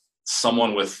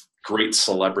someone with great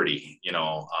celebrity,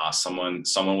 someone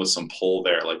with some pull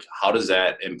there. Like, how does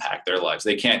that impact their lives?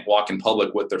 They can't walk in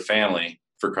public with their family,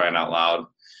 for crying out loud.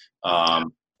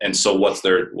 And so what's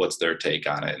their take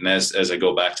on it? And as I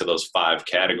go back to those 5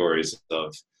 categories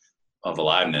of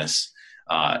aliveness,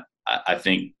 I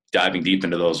think diving deep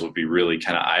into those would be really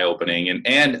kind of eye-opening.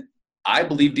 And I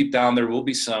believe deep down there will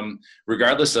be some,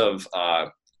 regardless of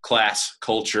class,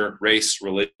 culture, race,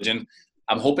 religion.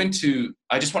 I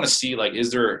just want to see, like,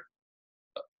 is there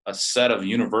a set of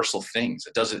universal things?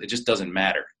 It just doesn't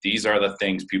matter. These are the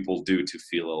things people do to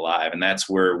feel alive. And that's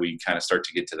where we kind of start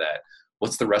to get to that.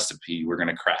 What's the recipe we're going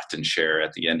to craft and share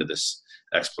at the end of this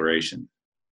exploration?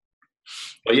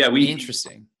 But yeah,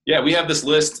 interesting. Yeah, we have this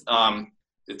list.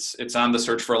 It's on the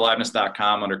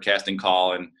searchforaliveness.com under casting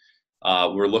call. And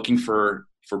we're looking for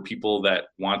people that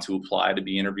want to apply to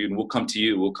be interviewed, and we'll come to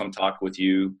you. We'll come talk with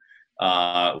you.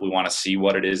 We want to see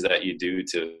what it is that you do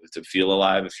to feel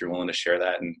alive, if you're willing to share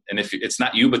that. And if it's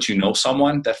not you, but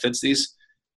someone that fits these,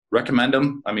 recommend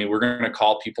them. I mean, we're going to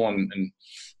call people, and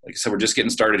like I said, we're just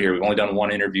getting started here. We've only done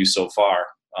 1 interview so far.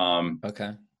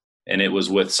 Okay. And it was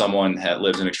with someone that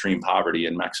lives in extreme poverty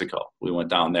in Mexico. We went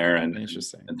down there and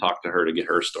talked to her to get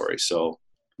her story. So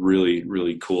really,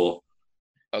 really cool.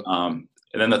 Okay. And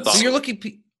then the thought.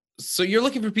 So you're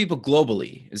looking for people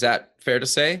globally. Is that fair to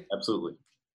say? Absolutely.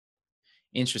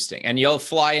 Interesting. And you'll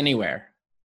fly anywhere.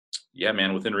 Yeah,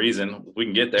 man, within reason, we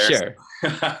can get there. Sure.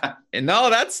 And no,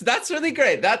 that's really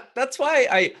great. That's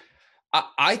why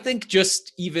I think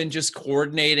just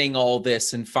coordinating all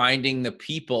this and finding the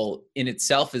people in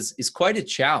itself is quite a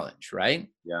challenge, right?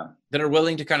 Yeah. That are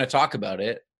willing to kind of talk about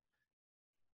it.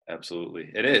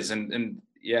 Absolutely. It is. And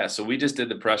yeah, so we just did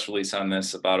the press release on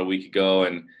this about a week ago,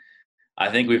 and I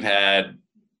think we've had,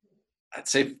 I'd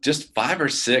say, just 5 or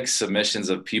 6 submissions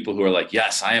of people who are like,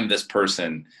 yes, I am this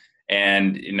person.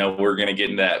 And, we're going to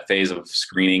get into that phase of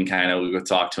screening, kind of. We go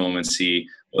talk to them and see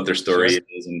what their story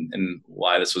is and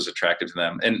why this was attractive to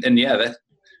them. And yeah, that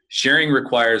sharing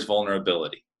requires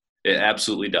vulnerability. It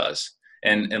absolutely does.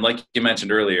 And like you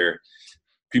mentioned earlier,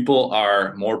 people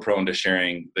are more prone to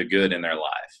sharing the good in their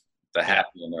life, the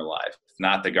happy in their life,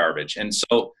 not the garbage. And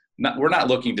so we're not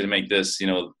looking to make this,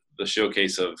 the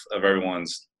showcase of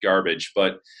everyone's garbage,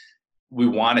 but we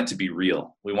want it to be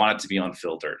real. We want it to be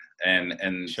unfiltered.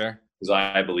 And sure. Because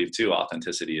I believe too,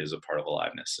 authenticity is a part of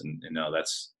aliveness. And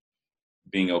that's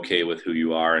being okay with who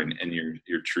you are and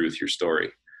your truth, your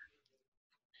story.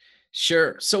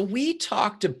 Sure. So we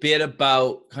talked a bit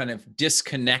about kind of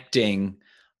disconnecting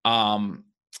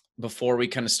before we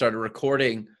kind of started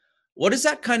recording. What does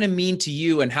that kind of mean to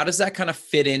you, and how does that kind of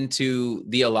fit into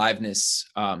the aliveness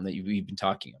that we've been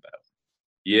talking about?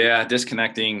 Yeah,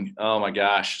 disconnecting. Oh my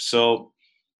gosh. So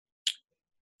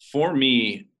for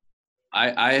me,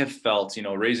 I have felt,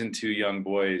 raising 2 young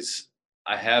boys,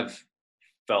 I have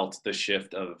felt the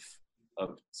shift of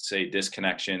say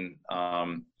disconnection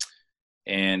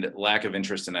and lack of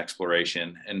interest in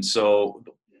exploration. And so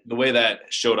the way that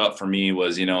showed up for me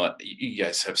was, you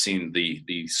guys have seen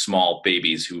the small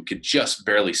babies who could just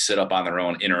barely sit up on their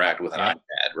own, interact with an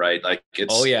iPad, right? Like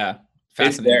it's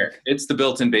there. It's the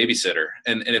built-in babysitter.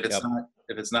 And if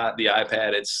it's not the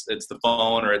iPad, it's the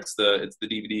phone, or it's the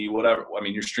DVD, whatever. I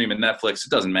mean, you're streaming Netflix, it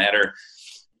doesn't matter.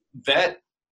 That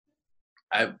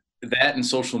and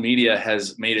social media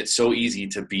has made it so easy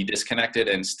to be disconnected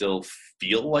and still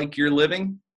feel like you're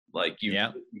living. Like you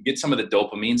get some of the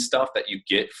dopamine stuff that you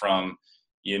get from,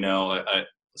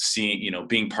 seeing,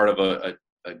 being part of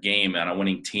a game and a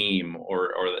winning team,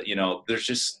 or there's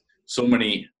just so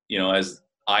many, as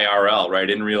IRL, right,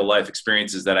 in real life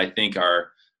experiences that I think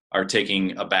are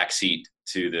taking a backseat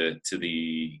to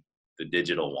the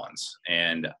digital ones.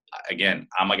 And again,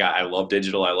 I'm a guy, I love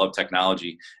digital, I love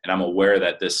technology, and I'm aware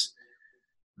that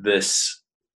this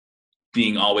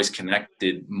being always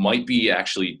connected might be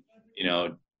actually,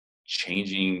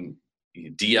 changing,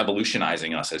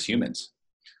 de-evolutionizing us as humans.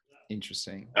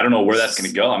 Interesting. I don't know where that's going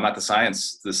to go. I'm not the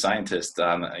scientist,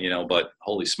 but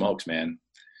holy smokes, man.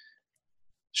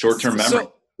 Short-term memory.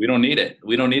 We don't need it.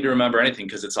 We don't need to remember anything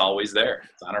because it's always there.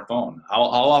 It's on our phone. How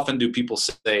often do people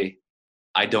say,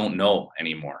 I don't know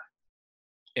anymore?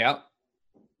 Yeah.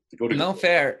 No,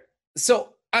 fair.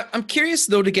 So I'm curious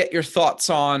though to get your thoughts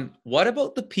on what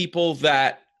about the people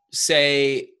that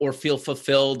say or feel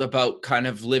fulfilled about kind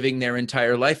of living their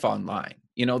entire life online.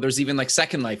 There's even like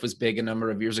Second Life was big a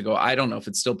number of years ago. I don't know if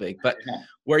it's still big, but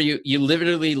where you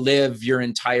literally live your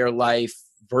entire life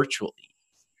virtually.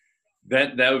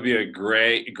 That would be a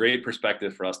great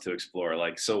perspective for us to explore.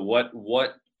 Like, so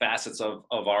what facets of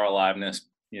our aliveness,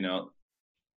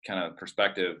 kind of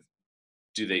perspective,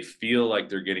 do they feel like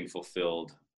they're getting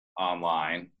fulfilled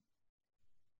online?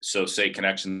 So say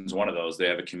connection's one of those. They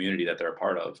have a community that they're a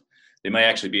part of. They might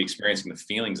actually be experiencing the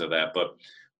feelings of that, but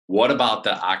what about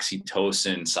the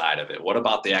oxytocin side of it? What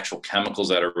about the actual chemicals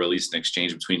that are released in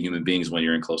exchange between human beings when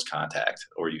you're in close contact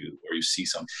or you see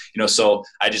some, so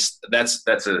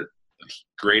that's a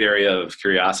great area of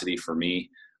curiosity for me.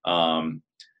 I'd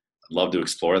love to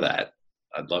explore that.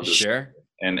 I'd love to. Sure.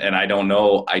 And I don't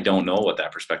know what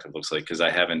that perspective looks like because I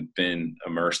haven't been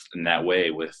immersed in that way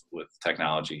with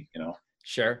technology,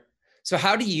 Sure. So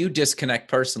how do you disconnect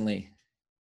personally?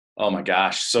 Oh my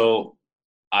gosh. So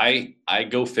I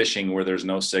go fishing where there's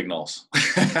no signals.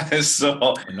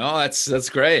 So no, that's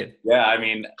great. Yeah. I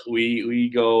mean, we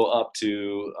go up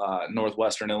to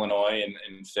northwestern Illinois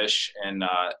and fish, and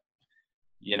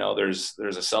there's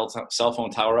a cell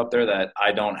phone tower up there that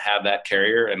I don't have that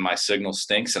carrier, and my signal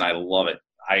stinks, and I love it.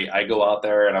 I go out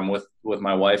there and I'm with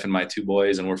my wife and my two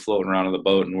boys, and we're floating around in the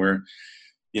boat, and we're,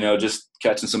 just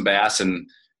catching some bass, and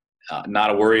not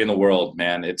a worry in the world,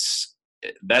 man.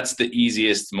 That's the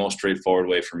easiest, most straightforward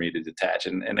way for me to detach.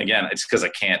 And again, it's because I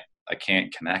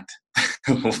can't connect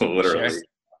literally. Sure.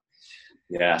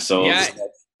 Yeah. So yeah.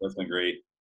 That's been great.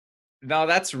 No,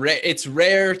 that's rare. It's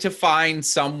rare to find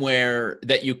somewhere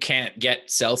that you can't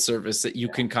get cell service that you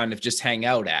can kind of just hang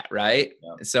out at. Right.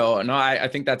 Yeah. So no, I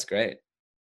think that's great.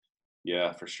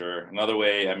 Yeah, for sure. Another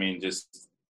way, I mean, just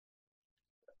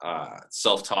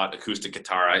self-taught acoustic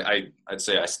guitar. I'd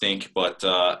say I stink, but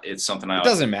it's something it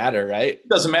doesn't matter, right? It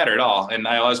doesn't matter at all. And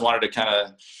I always wanted to kind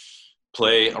of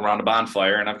play around a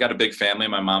bonfire, and I've got a big family.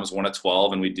 My mom's one of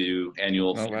 12, and we do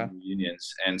annual family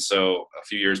reunions. And so a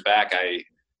few years back, I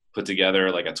put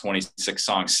together like a 26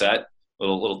 song set,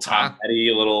 little Tom Petty,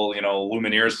 a little,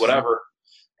 Lumineers, whatever.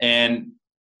 And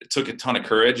it took a ton of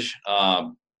courage.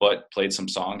 But played some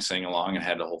songs, sang along, and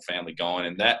had the whole family going.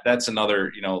 And that's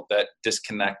another, that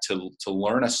disconnect to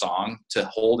learn a song, to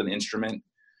hold an instrument.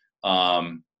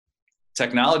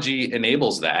 Technology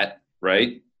enables that,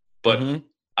 right? But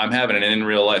I'm having an in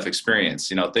real life experience.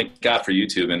 Thank God for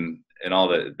YouTube and all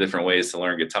the different ways to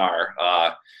learn guitar.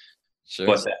 Sure.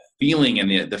 But that feeling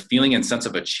and the feeling and sense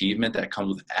of achievement that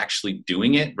comes with actually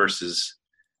doing it versus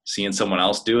seeing someone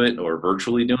else do it or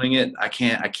virtually doing it, I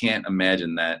can't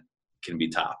imagine that can be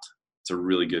topped. It's a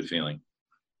really good feeling.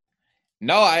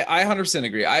 No, I 100%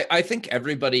 agree. I think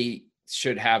everybody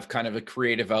should have kind of a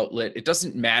creative outlet. It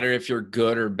doesn't matter if you're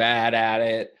good or bad at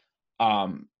it.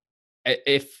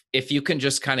 If you can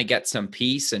just kind of get some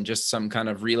peace and just some kind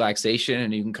of relaxation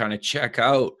and you can kind of check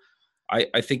out,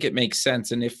 I think it makes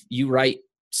sense. And if you write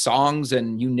songs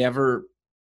and you never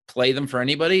play them for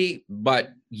anybody,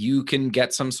 but you can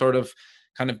get some sort of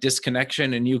kind of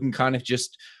disconnection and you can kind of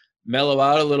just mellow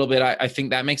out a little bit, I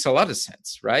think that makes a lot of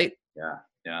sense, right?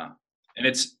 Yeah. And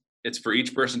it's for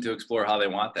each person to explore how they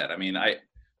want that. I mean,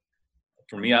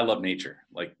 for me, I love nature.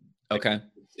 Like, okay,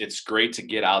 it's great to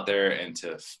get out there and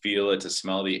to feel it, to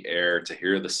smell the air, to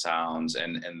hear the sounds,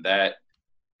 and that,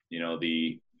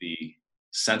 the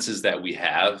senses that we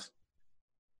have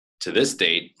to this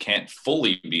date can't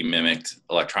fully be mimicked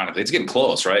electronically. It's getting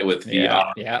close, right? With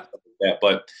VR. Yeah.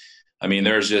 But I mean,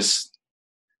 there's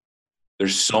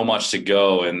so much to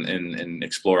go and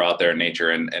explore out there in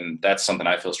nature. And that's something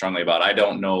I feel strongly about. I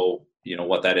don't know,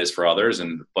 what that is for others.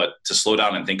 but to slow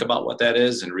down and think about what that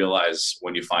is and realize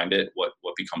when you find it, what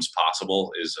becomes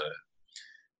possible is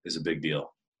a big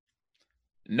deal.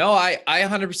 No, I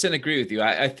 100% agree with you.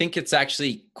 I think it's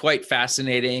actually quite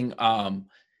fascinating.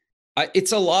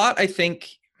 It's a lot, I think.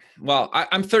 Well,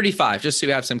 I'm 35, just so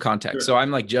you have some context. Sure. So I'm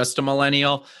like just a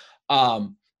millennial.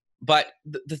 But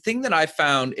the thing that I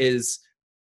found is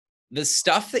the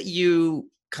stuff that you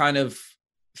kind of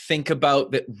think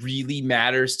about that really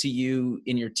matters to you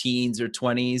in your teens or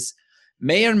 20s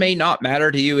may or may not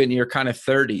matter to you in your kind of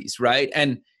 30s, right?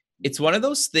 And it's one of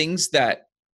those things that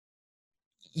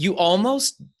you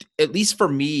almost, at least for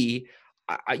me,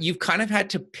 you've kind of had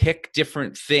to pick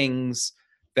different things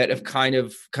that have kind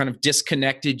of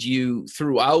disconnected you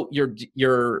throughout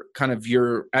your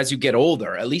as you get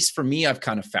older. At least for me, I've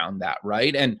kind of found that,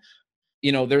 right? And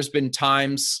there's been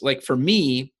times, like for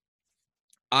me,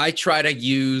 I try to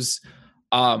use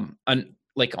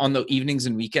like on the evenings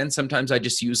and weekends, sometimes I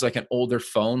just use like an older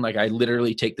phone. Like I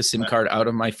literally take the SIM card out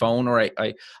of my phone, or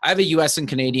I have a US and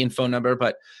Canadian phone number,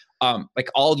 but like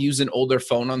I'll use an older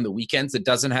phone on the weekends that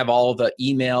doesn't have all the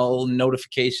email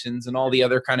notifications and all the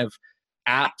other kind of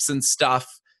apps and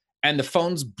stuff. And the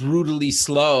phone's brutally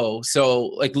slow. So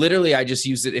like literally I just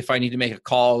use it if I need to make a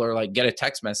call or like get a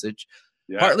text message,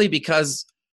 partly because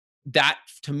that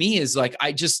to me is like,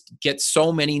 I just get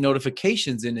so many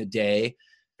notifications in a day,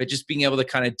 but just being able to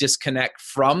kind of disconnect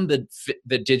from the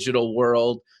digital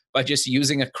world by just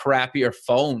using a crappier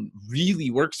phone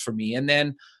really works for me. And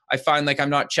then I find like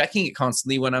I'm not checking it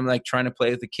constantly when I'm like trying to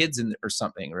play with the kids or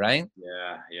something, right?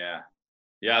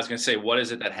 Yeah, I was gonna say, what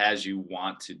is it that has you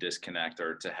want to disconnect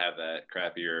or to have that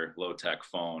crappier low tech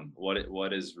phone?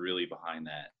 What is really behind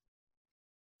that?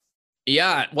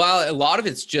 Yeah, well, a lot of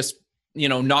it's just,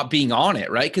 not being on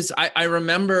it, right? Because I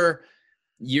remember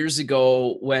years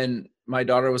ago when my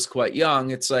daughter was quite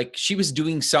young, it's like she was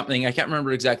doing something. I can't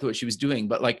remember exactly what she was doing,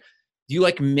 but like, you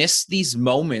like miss these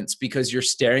moments because you're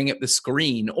staring at the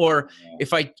screen. Or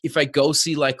if I go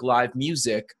see like live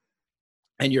music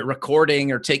and you're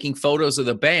recording or taking photos of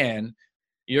the band,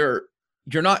 you're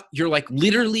like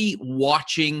literally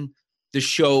watching the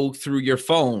show through your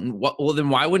phone. Well, then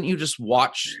why wouldn't you just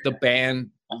watch the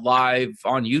band live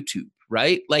on YouTube,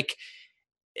 right? Like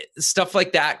stuff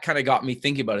like that kind of got me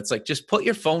thinking about it. It's like, just put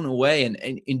your phone away and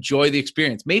enjoy the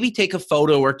experience. Maybe take a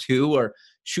photo or two or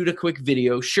shoot a quick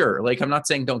video. Sure. Like, I'm not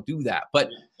saying don't do that, but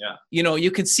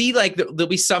you can see like there'll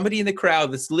be somebody in the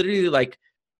crowd that's literally like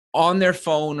on their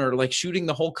phone or like shooting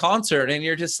the whole concert, and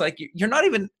you're just like, you're not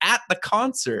even at the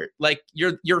concert. Like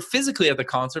you're physically at the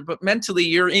concert, but mentally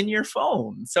you're in your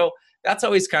phone. So that's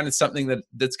always kind of something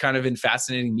that's kind of been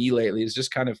fascinating me lately, is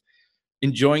just kind of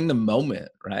enjoying the moment,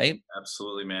 right?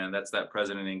 Absolutely, man. That's that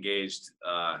present and engaged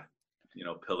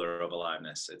pillar of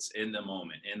aliveness. It's in the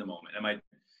moment, in the moment.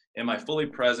 Am I fully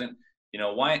present?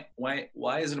 Why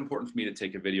is it important for me to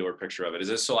take a video or picture of it? Is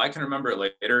it so I can remember it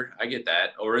later? I get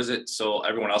that. Or is it so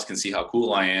everyone else can see how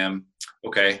cool I am?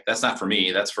 Okay, that's not for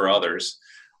me. That's for others.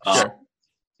 Sure.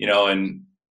 And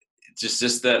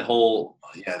just that whole,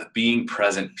 the being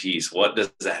present piece. What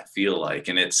does that feel like?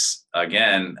 And it's,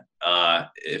 again,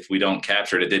 if we don't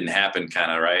capture it, it didn't happen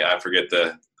kind of, right? I forget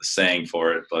the saying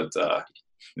for it, but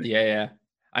yeah.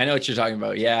 I know what you're talking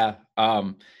about. Yeah.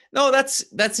 No,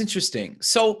 that's interesting.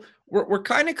 So we're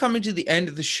kind of coming to the end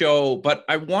of the show, but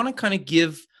I want to kind of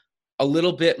give a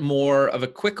little bit more of a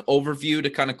quick overview to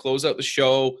kind of close out the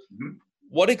show. Mhm.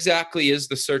 What exactly is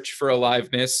the Search for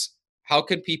Aliveness? How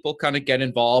can people kind of get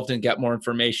involved and get more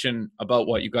information about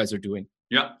what you guys are doing?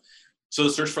 Yeah. So the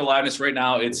Search for Aliveness right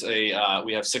now, it's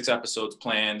we have 6 episodes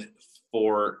planned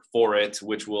for it,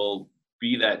 which will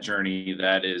be that journey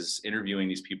that is interviewing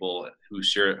these people who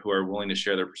are willing to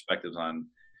share their perspectives on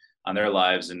their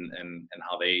lives and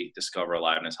how they discover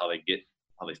aliveness, how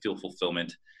they feel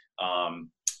fulfillment.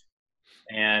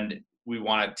 And we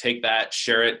want to take that,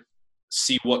 share it,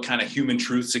 see what kind of human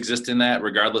truths exist in that,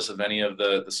 regardless of any of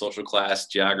the social class,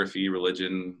 geography,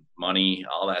 religion, money,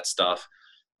 all that stuff,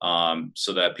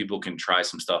 so that people can try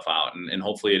some stuff out. And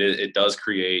hopefully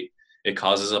it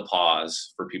causes a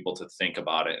pause for people to think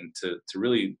about it and to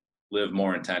really live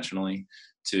more intentionally,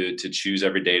 to choose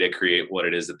every day to create what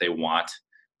it is that they want.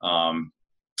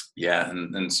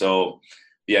 And so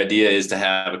the idea is to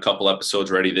have a couple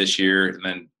episodes ready this year, and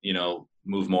then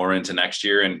move more into next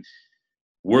year. And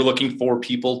we're looking for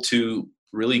people to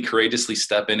really courageously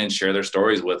step in and share their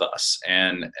stories with us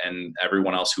and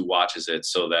everyone else who watches it,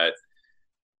 so that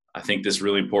I think this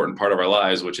really important part of our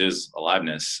lives, which is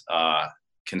aliveness,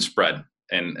 can spread.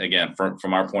 And again,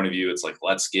 from our point of view, it's like,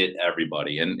 let's get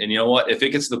everybody. And you know what? If it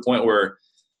gets to the point where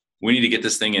we need to get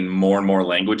this thing in more and more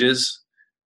languages,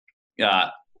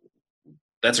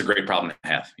 that's a great problem to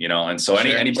have, And so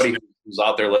anybody who's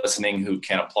out there listening who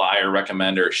can apply or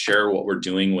recommend or share what we're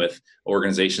doing with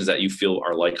organizations that you feel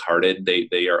are like-hearted,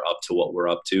 they are up to what we're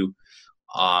up to,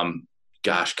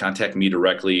 contact me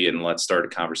directly and let's start a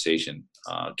conversation.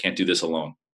 Can't do this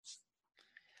alone.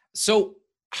 So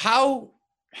how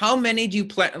many do you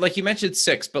plan? Like you mentioned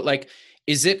 6, but like,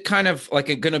 is it kind of like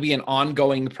going to be an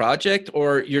ongoing project,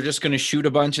 or you're just going to shoot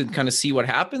a bunch and kind of see what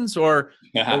happens? Or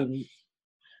have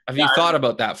you thought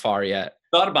about that far yet?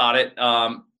 Thought about it.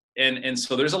 And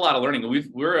so there's a lot of learning.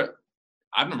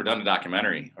 I've never done a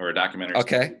documentary or a documentary.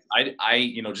 Okay.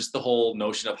 I just the whole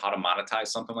notion of how to monetize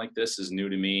something like this is new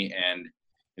to me. And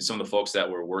some of the folks that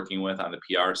we're working with on the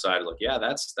PR side are like, yeah,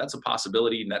 that's a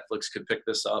possibility. Netflix could pick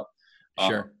this up.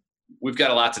 Sure. We've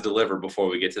got a lot to deliver before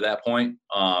we get to that point.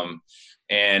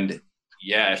 And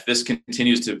yeah, if this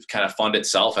continues to kind of fund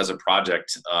itself as a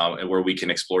project, and where we can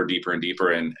explore deeper and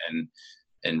deeper and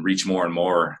reach more and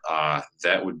more,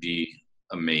 that would be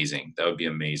amazing. That would be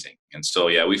amazing. And so,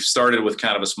 yeah, we've started with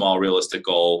kind of a small, realistic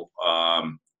goal.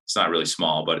 It's not really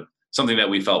small, but something that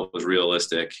we felt was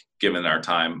realistic given our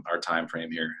time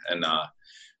frame here. And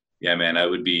yeah, man,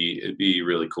 it'd be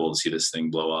really cool to see this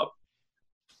thing blow up.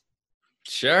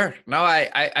 Sure. No,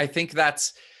 I think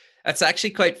that's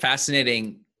actually quite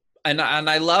fascinating. And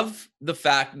I love the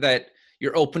fact that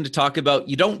you're open to talk about,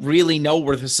 you don't really know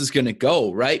where this is going to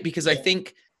go, right? Because I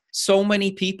think so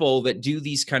many people that do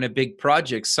these kind of big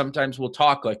projects sometimes will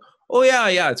talk like, oh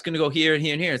yeah, it's going to go here and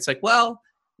here and here. It's like, well,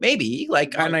 maybe,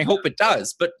 like, and I hope it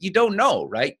does, but you don't know,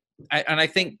 right? And I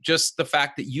think just the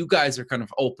fact that you guys are kind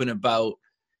of open about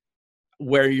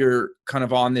where you're kind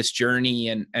of on this journey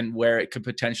and where it could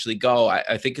potentially go,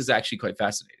 I think is actually quite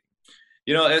fascinating.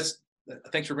 You know,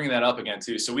 thanks for bringing that up again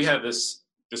too. So we have this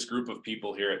group of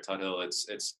people here at Tut Hill. It's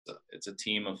a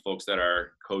team of folks that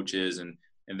are coaches, and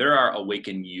they're our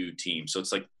Awaken You team. So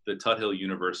it's like the Tut Hill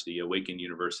University, Awaken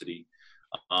University.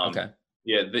 Okay.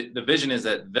 Yeah, the vision is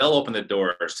that they'll open the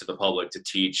doors to the public to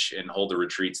teach and hold the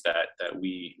retreats that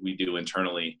we do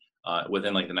internally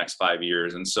within like the next 5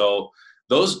 years. And so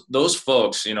those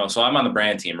folks, you know, so I'm on the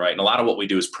brand team, right? And a lot of what we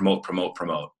do is promote.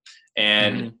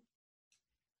 And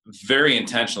very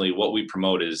intentionally, what we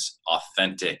promote is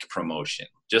authentic promotion,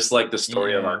 just like the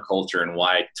story of our culture and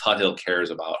why Tut Hill cares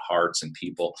about hearts and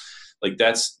people. Like,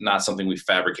 that's not something we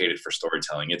fabricated for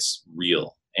storytelling. It's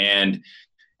real. And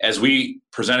as we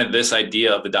presented this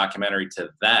idea of the documentary to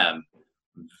them,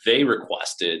 they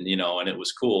requested, you know, and it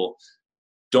was cool,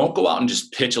 don't go out and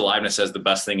just pitch aliveness as the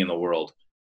best thing in the world.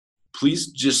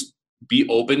 Please just be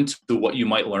open to what you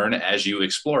might learn as you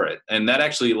explore it. And that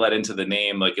actually led into the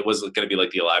name. Like, it was going to be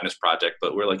like the Aliveness Project,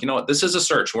 but we're like, you know what, this is a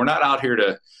search. We're not out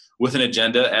here with an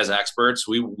agenda as experts.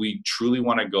 We truly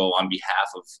want to go on behalf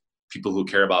of people who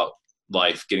care about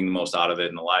life, getting the most out of it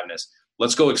and aliveness.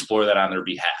 Let's go explore that on their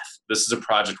behalf. This is a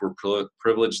project we're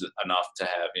privileged enough to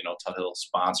have, you know, Tut Hill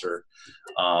sponsor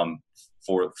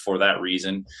for that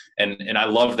reason. And I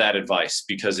love that advice,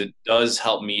 because it does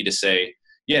help me to say,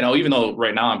 you know, even though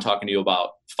right now I'm talking to you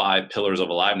about 5 pillars of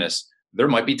aliveness, there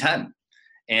might be 10.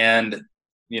 And,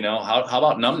 you know, how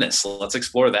about numbness? Let's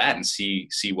explore that and see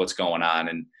what's going on.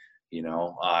 And, you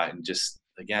know, and just,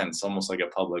 again, it's almost like a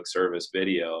public service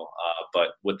video. But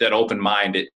with that open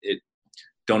mind, it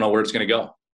don't know where it's going to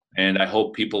go. And I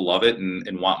hope people love it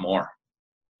and want more.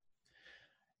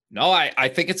 No, I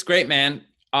think it's great, man.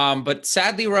 But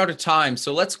sadly, we're out of time.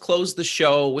 So let's close the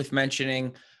show with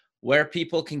mentioning where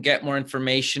people can get more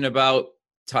information about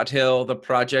Tut Hill, the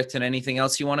project, and anything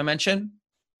else you want to mention.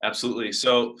 Absolutely.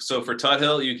 So for Tut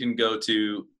Hill, you can go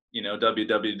to, you know,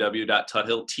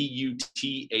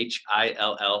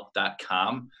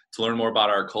 www.tuthill.com to learn more about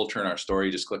our culture and our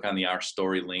story. Just click on the Our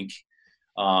Story link.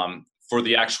 For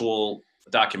the actual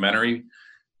documentary,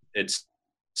 it's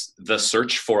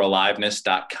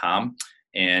thesearchforaliveness.com.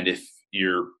 And if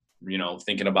you're, you know,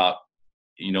 thinking about,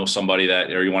 you know, somebody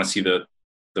that, or you want to see the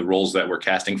roles that we're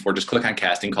casting for, just click on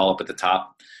casting call up at the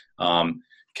top.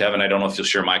 Kevin, I don't know if you'll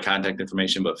share my contact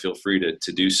information, but feel free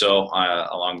to do so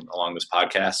along this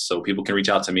podcast, so people can reach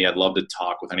out to me. I'd love to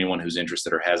talk with anyone who's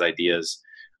interested or has ideas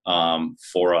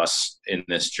for us in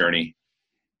this journey.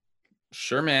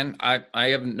 Sure, man. I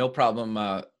have no problem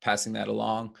passing that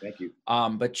along. Thank you.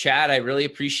 But Chad, I really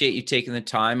appreciate you taking the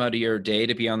time out of your day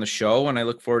to be on the show, and I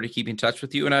look forward to keeping in touch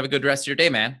with you, and have a good rest of your day,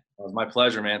 man. It was my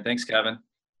pleasure, man. Thanks, Kevin.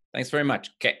 Thanks very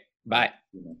much. Okay. Bye.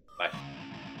 Bye.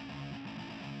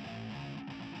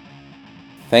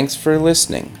 Thanks for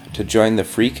listening. To join the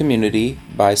free community,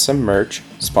 buy some merch,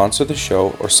 sponsor the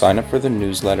show, or sign up for the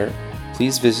newsletter,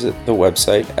 please visit the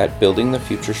website at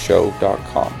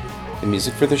buildingthefutureshow.com. The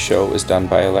music for the show is done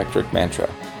by Electric Mantra.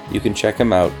 You can check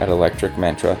him out at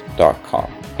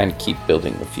electricmantra.com and keep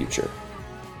building the future.